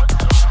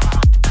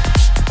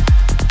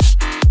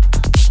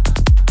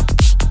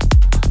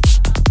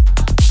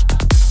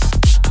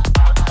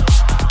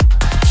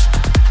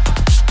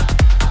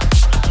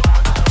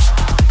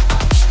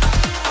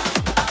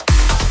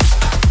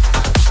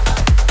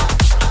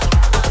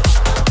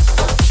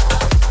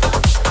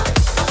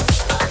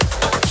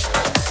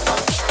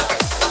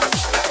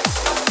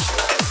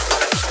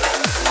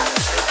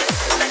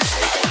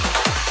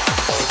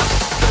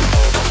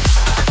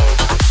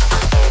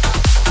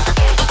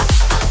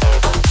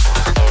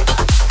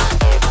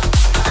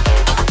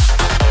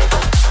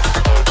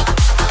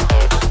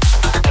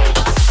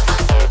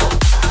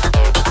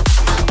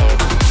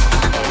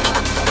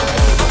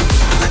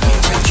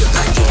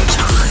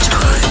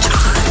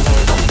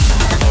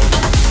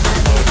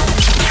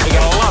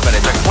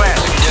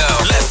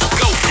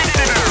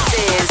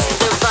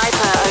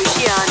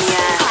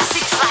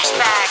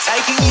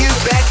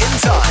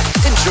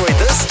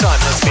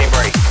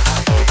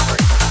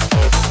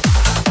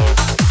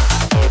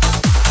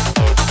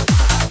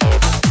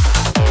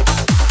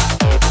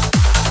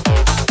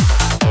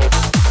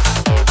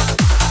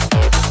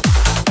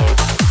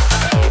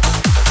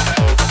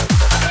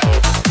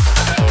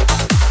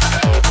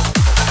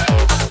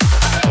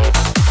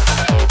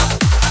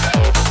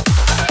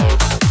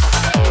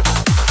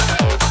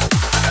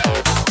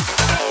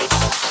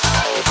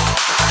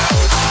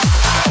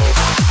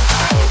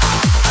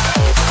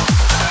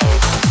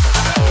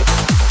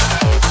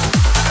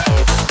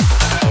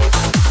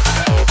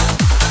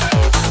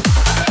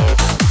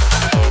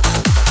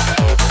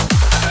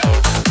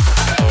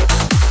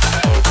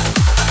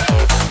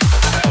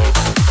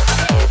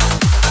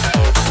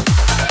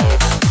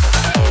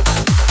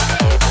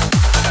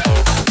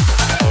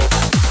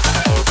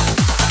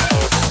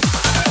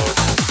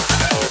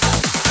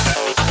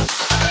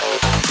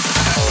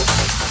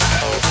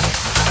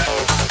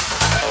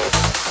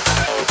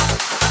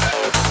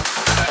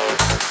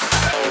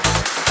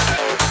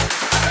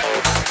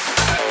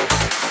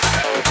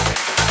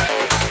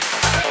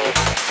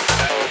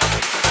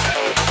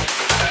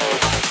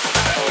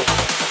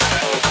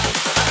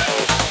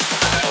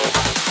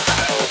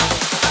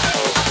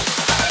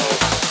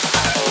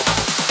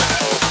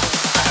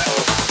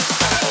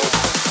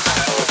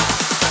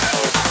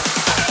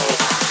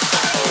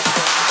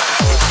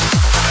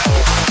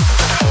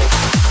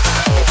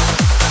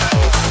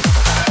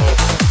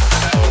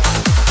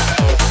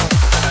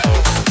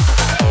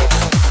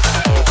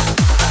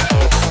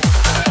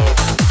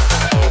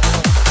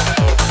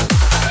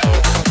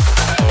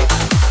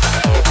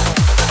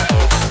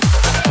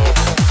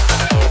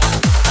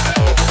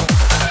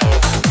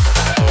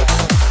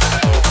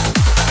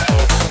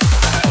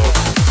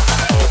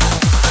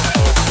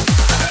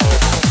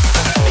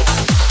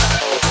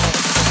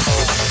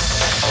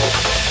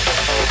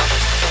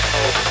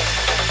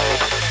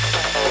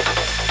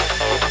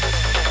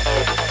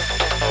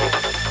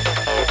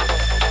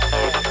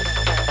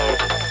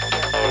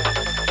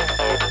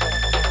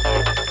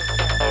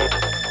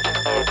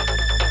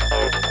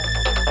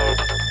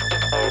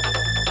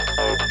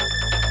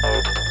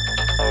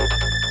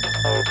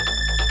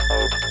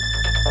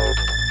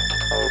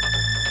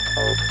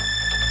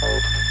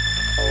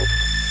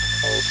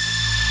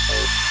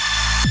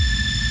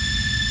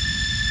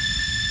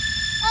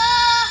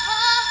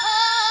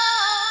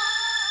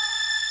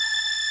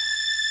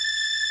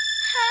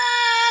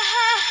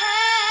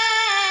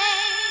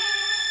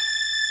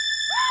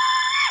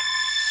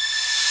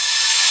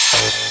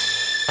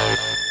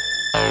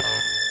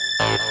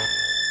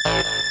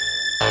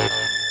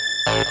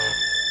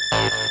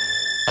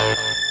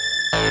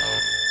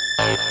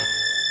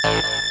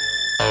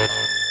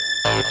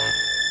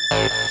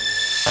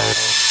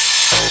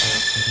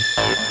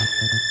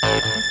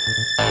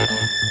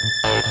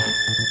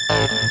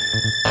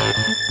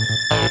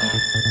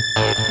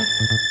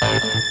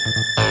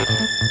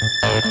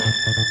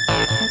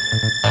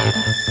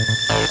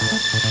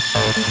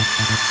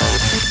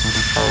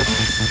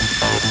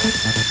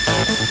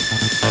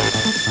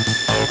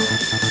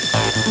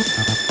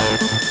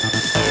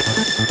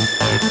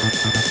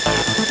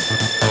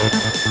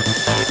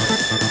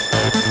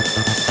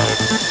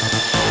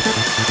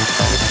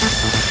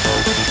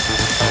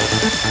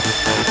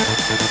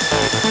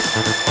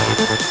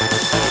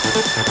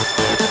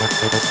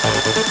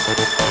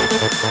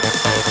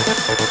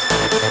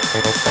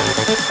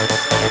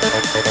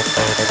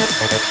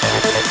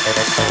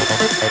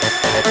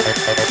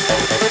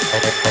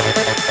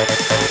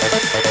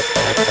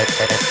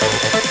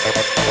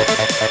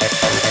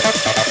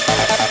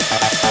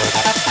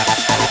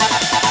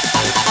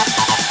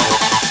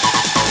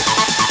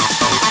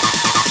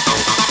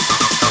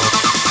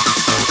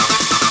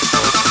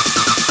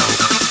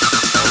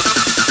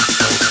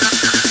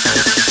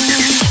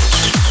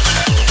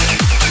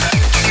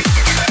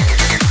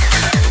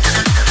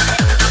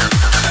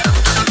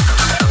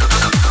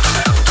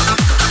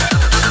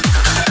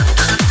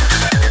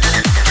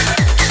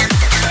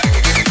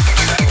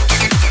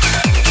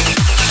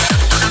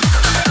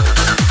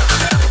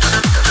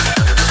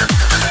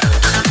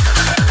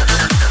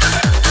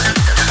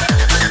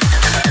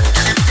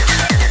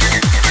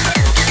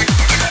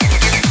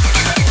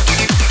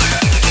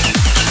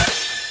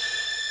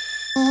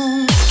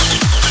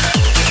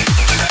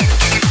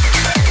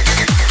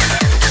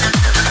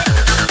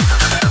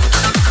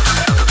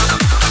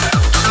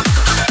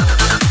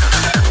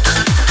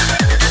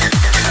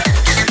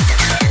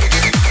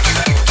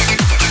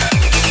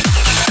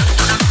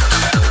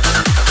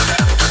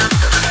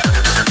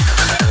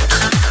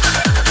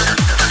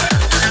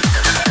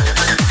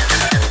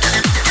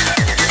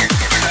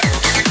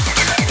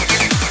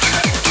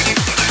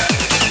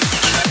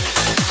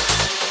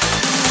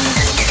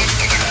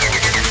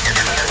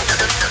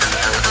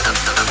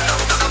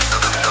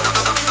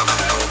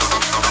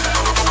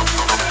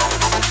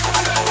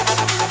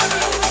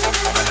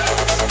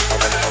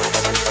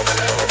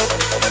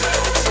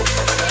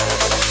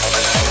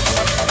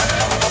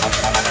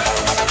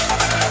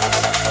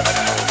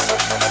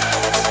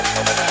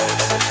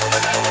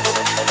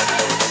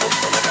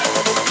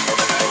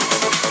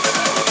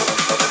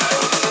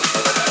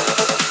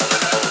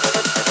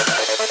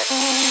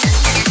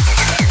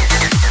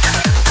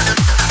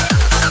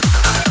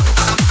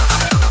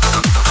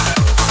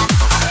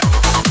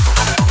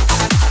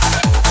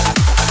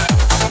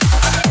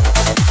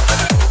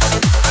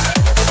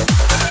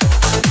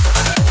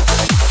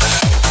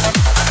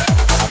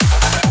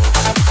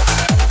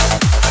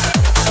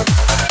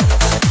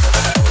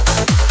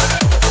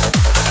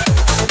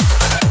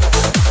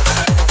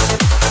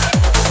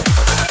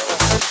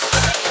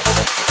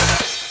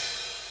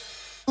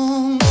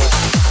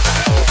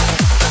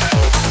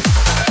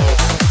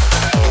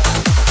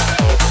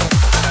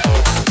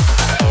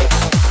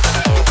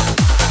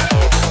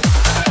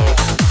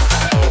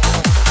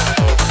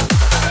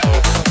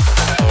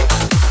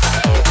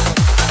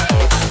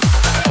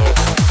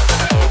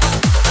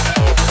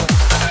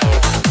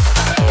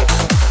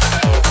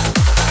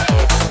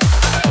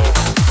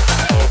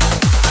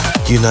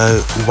 You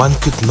know, one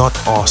could not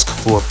ask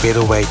for a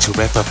better way to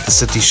wrap up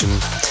this edition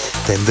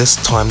than this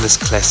timeless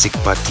classic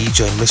by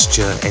DJ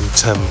Misture and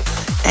Tim,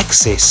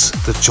 Access,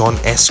 the John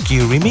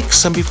Askew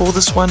remix, and before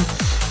this one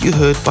you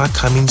heard by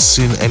Coming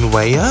Soon and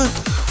Wayo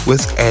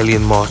with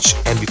Alien March,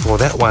 and before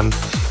that one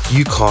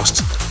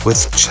Ucast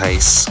with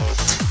Chase.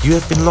 You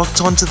have been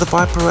locked on to the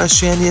Viper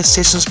Oceania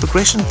Sessions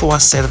progression for our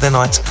Saturday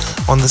night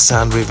on the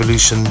Sound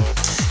Revolution,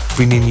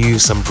 bringing you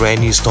some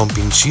brand new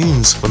stomping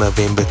tunes for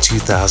November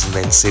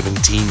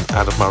 2017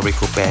 out of my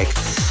record bag.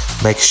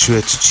 Make sure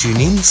to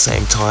tune in,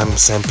 same time,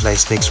 same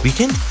place next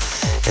weekend,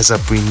 as I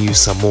bring you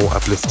some more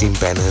uplifting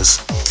banners.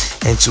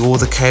 And to all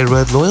the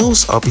K-Road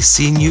loyals, I'll be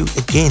seeing you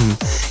again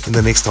in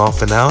the next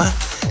half an hour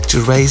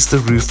to raise the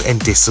roof and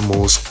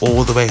decimals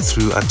all the way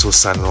through until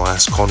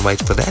sunrise. Can't wait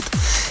for that.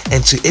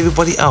 And to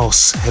everybody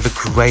else, have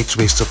a great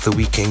rest of the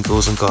weekend,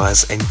 girls and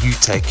guys, and you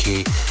take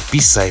care. Be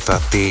safe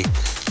out there.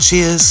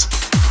 Cheers.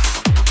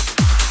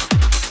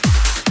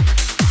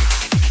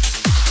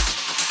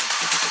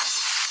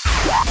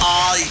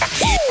 Are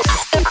you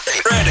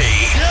ready?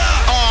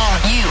 Are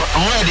you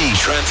ready?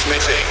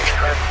 Transmitting.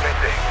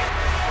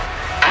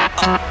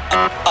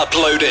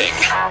 Uploading.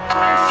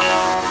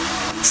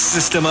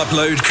 System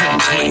upload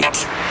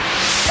complete.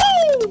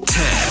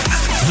 10,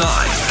 9,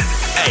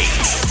 8,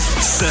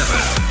 7,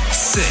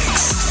 6,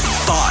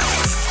 5,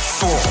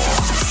 4,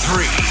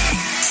 3,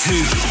 2,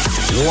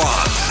 1.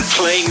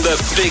 Playing the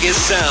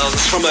biggest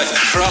sounds from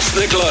across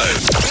the globe.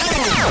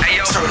 Hey,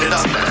 yo, turn it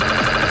up.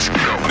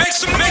 Make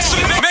some noise.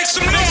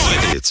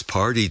 It's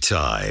party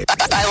time.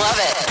 I love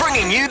it.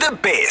 Bringing you the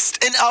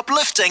best in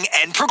uplifting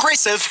and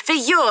progressive. For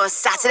your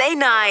Saturday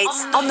night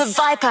on the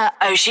Viper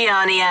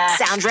Oceania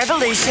Sound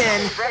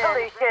Revolution.